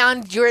 So you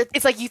found your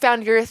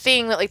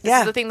thing that like this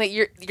is the thing that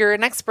you're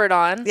an expert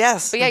on.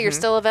 Yes. But yeah, you're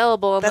still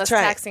available in That's less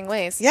right. taxing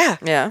ways. Yeah.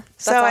 Yeah.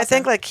 So I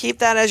think like keep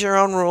that as your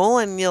own rule,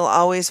 and you'll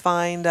always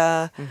find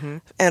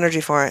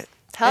energy for it.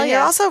 Hell and yeah.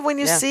 you're also, when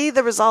you see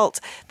the results,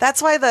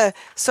 that's why the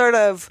sort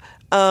of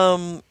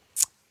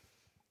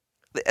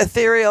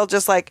ethereal,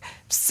 just like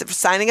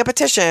signing a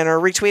petition or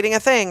retweeting a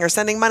thing or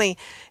sending money,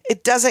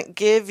 it doesn't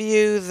give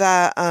you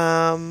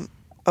the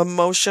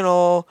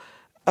emotional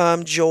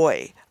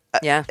joy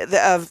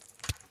of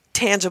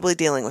tangibly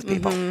dealing with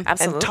people and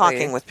Absolutely.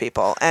 talking with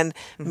people and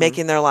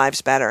making their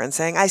lives better and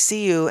saying, I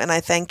see you and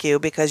I thank you,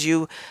 because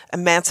you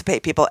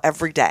emancipate people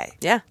every day.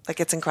 Yeah. Like,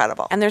 it's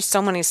incredible. And there's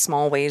so many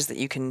small ways that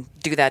you can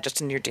do that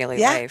just in your daily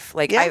life.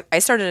 Like I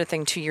started a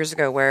thing 2 years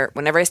ago where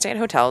whenever I stay at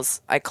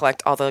hotels, I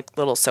collect all the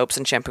little soaps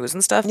and shampoos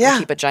and stuff. Yeah. I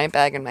keep a giant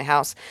bag in my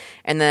house.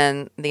 And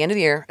then at the end of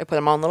the year, I put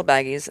them all in little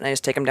baggies and I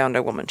just take them down to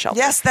a woman's shelter.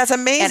 Yes, that's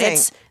amazing. And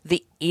it's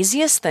the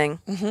easiest thing.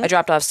 I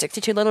dropped off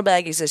 62 little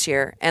baggies this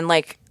year. And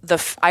like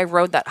I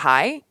rode that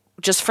high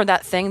just for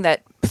that thing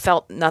that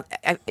felt not.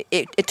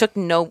 It took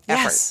no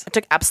effort. Yes. It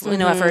took absolutely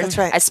no effort. That's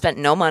right. I spent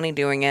no money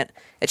doing it.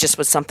 It just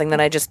was something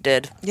that I just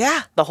did.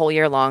 Yeah. The whole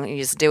year long. You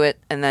just do it,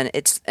 and then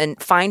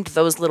and find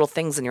those little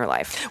things in your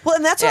life. Well,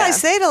 and that's what I Yeah.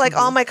 say to like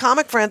all my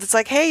comic friends. It's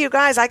like, hey, you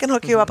guys, I can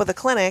hook you up with a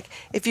clinic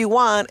if you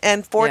want.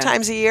 And 4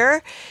 times a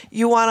year,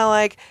 you want to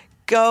like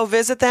go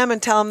visit them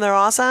and tell them they're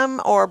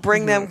awesome, or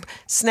bring them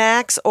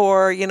snacks,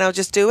 or, you know,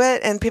 just do it.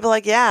 And people are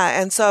like,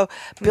 yeah. And so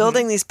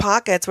building these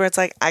pockets where it's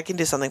like, I can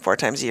do something 4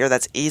 times a year.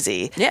 That's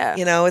easy. Yeah.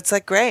 You know, it's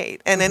like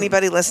great. And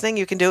anybody listening,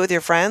 you can do it with your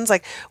friends.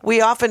 Like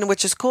we often,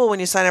 which is cool when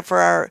you sign up for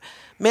our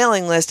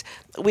mailing list,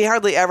 we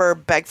hardly ever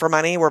beg for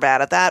money. We're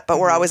bad at that, but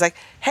we're always like,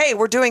 hey,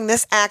 we're doing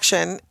this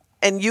action.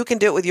 and you can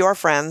do it with your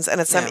friends, and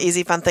it's some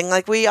easy, fun thing.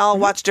 Like we all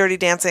watched Dirty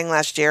Dancing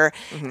last year,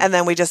 and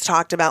then we just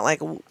talked about like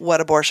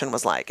what abortion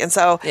was like. And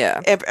so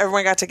if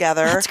everyone got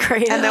together. That's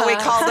great. And then we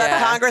called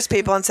up Congress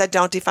people and said,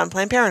 don't defund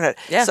Planned Parenthood.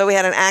 Yeah. So we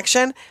had an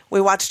action.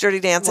 We watched Dirty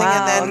Dancing. Wow,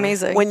 and then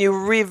amazing. when you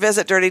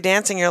revisit Dirty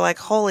Dancing, you're like,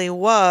 holy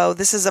whoa,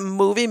 this is a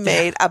movie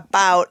made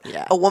about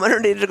a woman who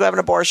needed to go have an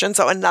abortion.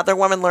 So another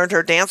woman learned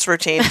her dance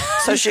routine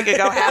so she could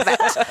go have it.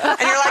 And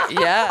you're like,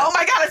 oh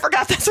my God, I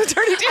forgot that's what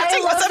Dirty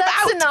Dancing was that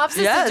about.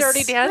 synopsis of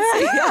Dirty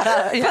Dancing.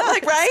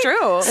 Like, right? It's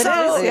true.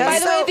 So, By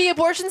the way, the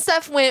abortion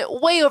stuff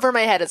went way over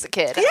my head as a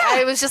kid. Yeah.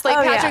 I was just like,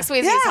 Patrick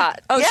Swayze's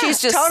hot. Oh, Yeah,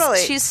 she's just totally.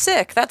 she's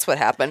sick. That's what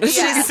happened.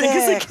 She's sick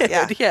as a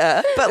kid.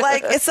 Yeah. But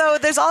like, so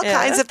there's all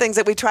kinds of things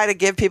that we try to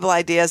give people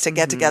ideas to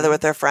get together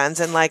with their friends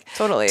and like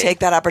Totally. take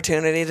that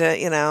opportunity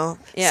to,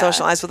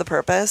 socialize with a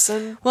purpose.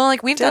 And Well,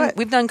 like we've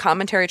done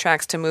commentary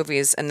tracks to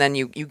movies, and then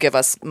you give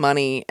us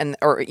money,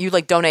 or you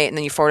like donate, and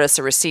then you forward us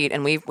a receipt,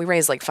 and we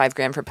raised like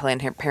 $5,000 for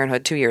Planned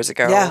Parenthood 2 years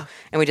ago. Yeah.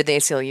 And we did the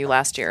ACLU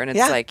last year, and it's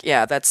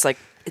that's like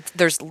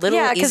there's little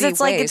because it's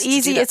like it's ways to do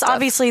easy. that It's stuff.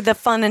 obviously the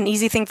fun and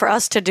easy thing for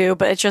us to do,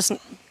 but it's just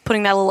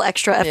putting that little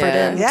extra effort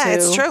in. yeah, too.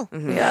 it's true.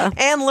 Yeah.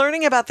 And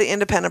learning about the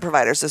independent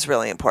providers is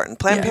really important.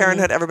 Planned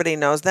Parenthood, everybody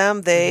knows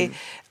them. They,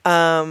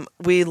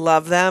 we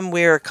love them.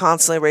 We are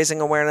constantly raising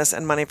awareness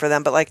and money for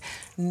them. But like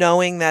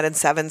knowing that in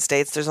 7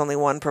 states there's only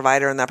one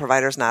provider and that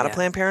provider is not a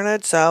Planned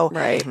Parenthood. So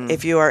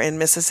if you are in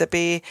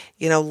Mississippi,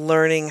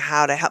 learning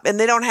how to help, and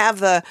they don't have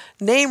the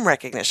name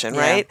recognition,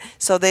 right?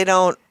 So they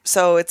don't.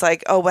 So it's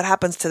like, oh, what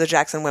happens to the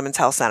Jackson Women's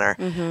Health Center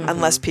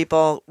unless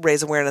people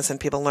raise awareness and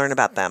people learn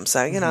about them? So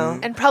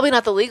And probably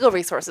not the legal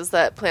resources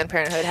that Planned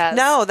Parenthood has.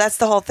 No, that's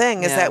the whole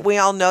thing is that we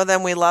all know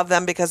them, we love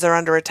them because they're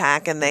under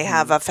attack and they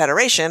have a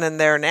federation and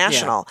they're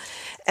national.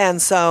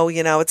 And so,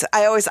 it's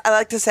I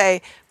like to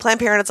say Planned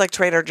Parenthood's like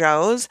Trader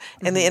Joe's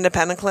and the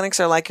independent clinics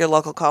are like your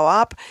local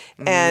co-op.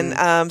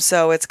 And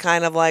so it's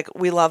kind of like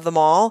we love them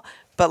all,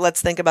 but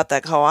let's think about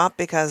that co-op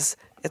because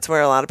it's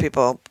where a lot of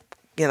people,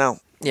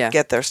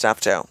 get their stuff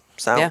too.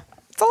 So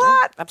it's a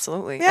lot.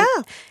 Absolutely. Yeah.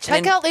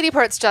 Check out Lady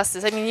Parts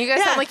Justice. I mean, you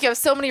guys sound like you have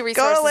so many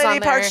resources Go to Lady on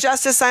there. Parts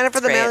Justice, sign up for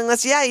the great. mailing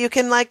list. Yeah, you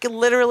can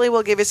literally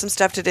we'll give you some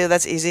stuff to do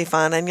that's easy,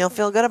 fun, and you'll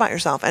feel good about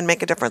yourself and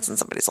make a difference in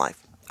somebody's life.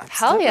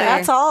 Hell yeah.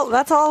 That's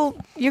all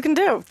you can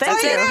do.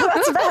 Thank you.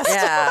 That's the best.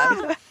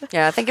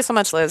 Yeah. Thank you so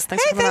much, Liz.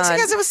 Thanks Hey, for coming thanks, on.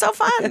 you guys. It was so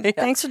fun.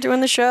 Thanks for doing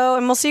the show,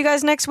 and we'll see you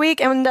guys next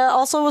week. And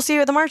also, we'll see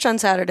you at the March on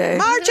Saturday.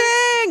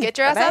 Marching! Get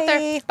your ass out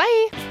there.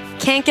 Bye.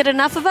 Can't get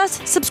enough of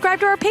us? Subscribe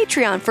to our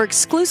Patreon for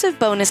exclusive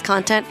bonus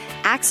content,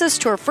 access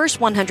to our first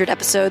 100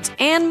 episodes,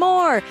 and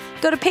more.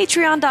 Go to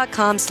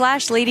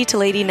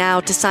patreon.com/LadyToLady now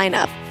to sign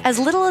up. As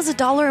little as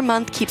 $1 a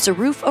month keeps a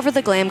roof over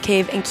the glam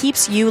cave and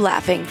keeps you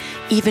laughing,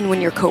 even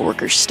when your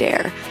coworkers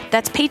stare.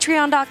 That's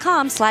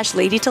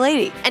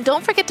patreon.com/LadyToLady. And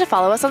don't forget to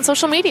follow us on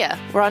social media.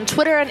 We're on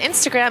Twitter and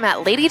Instagram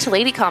at Lady to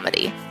Lady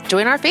Comedy.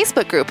 Join our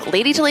Facebook group,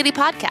 Lady to Lady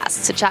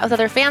Podcasts, to chat with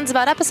other fans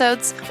about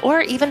episodes,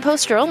 or even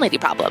post your own lady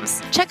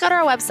problems. Check out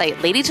our website,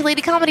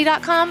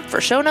 ladytoladycomedy.com, for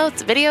show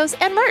notes, videos,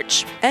 and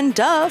merch. And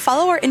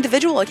follow our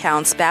individual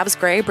accounts, Babs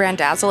Gray,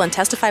 Brandazzle, and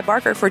Testify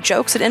Barker for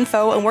jokes and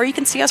info and where you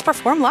can see us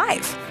perform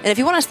live. And if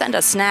you want to send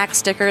us snacks,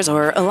 stickers,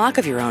 or a lock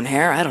of your own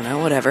hair, I don't know,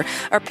 whatever,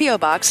 our P.O.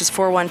 Box is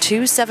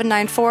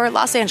 412-794,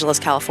 Los Angeles,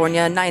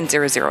 California,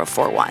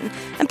 90041.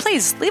 And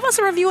please, leave us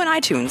a review on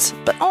iTunes,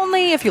 but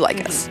only if you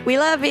like us. We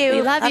love you.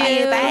 We love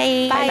you. Bye.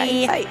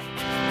 Bye. Bye.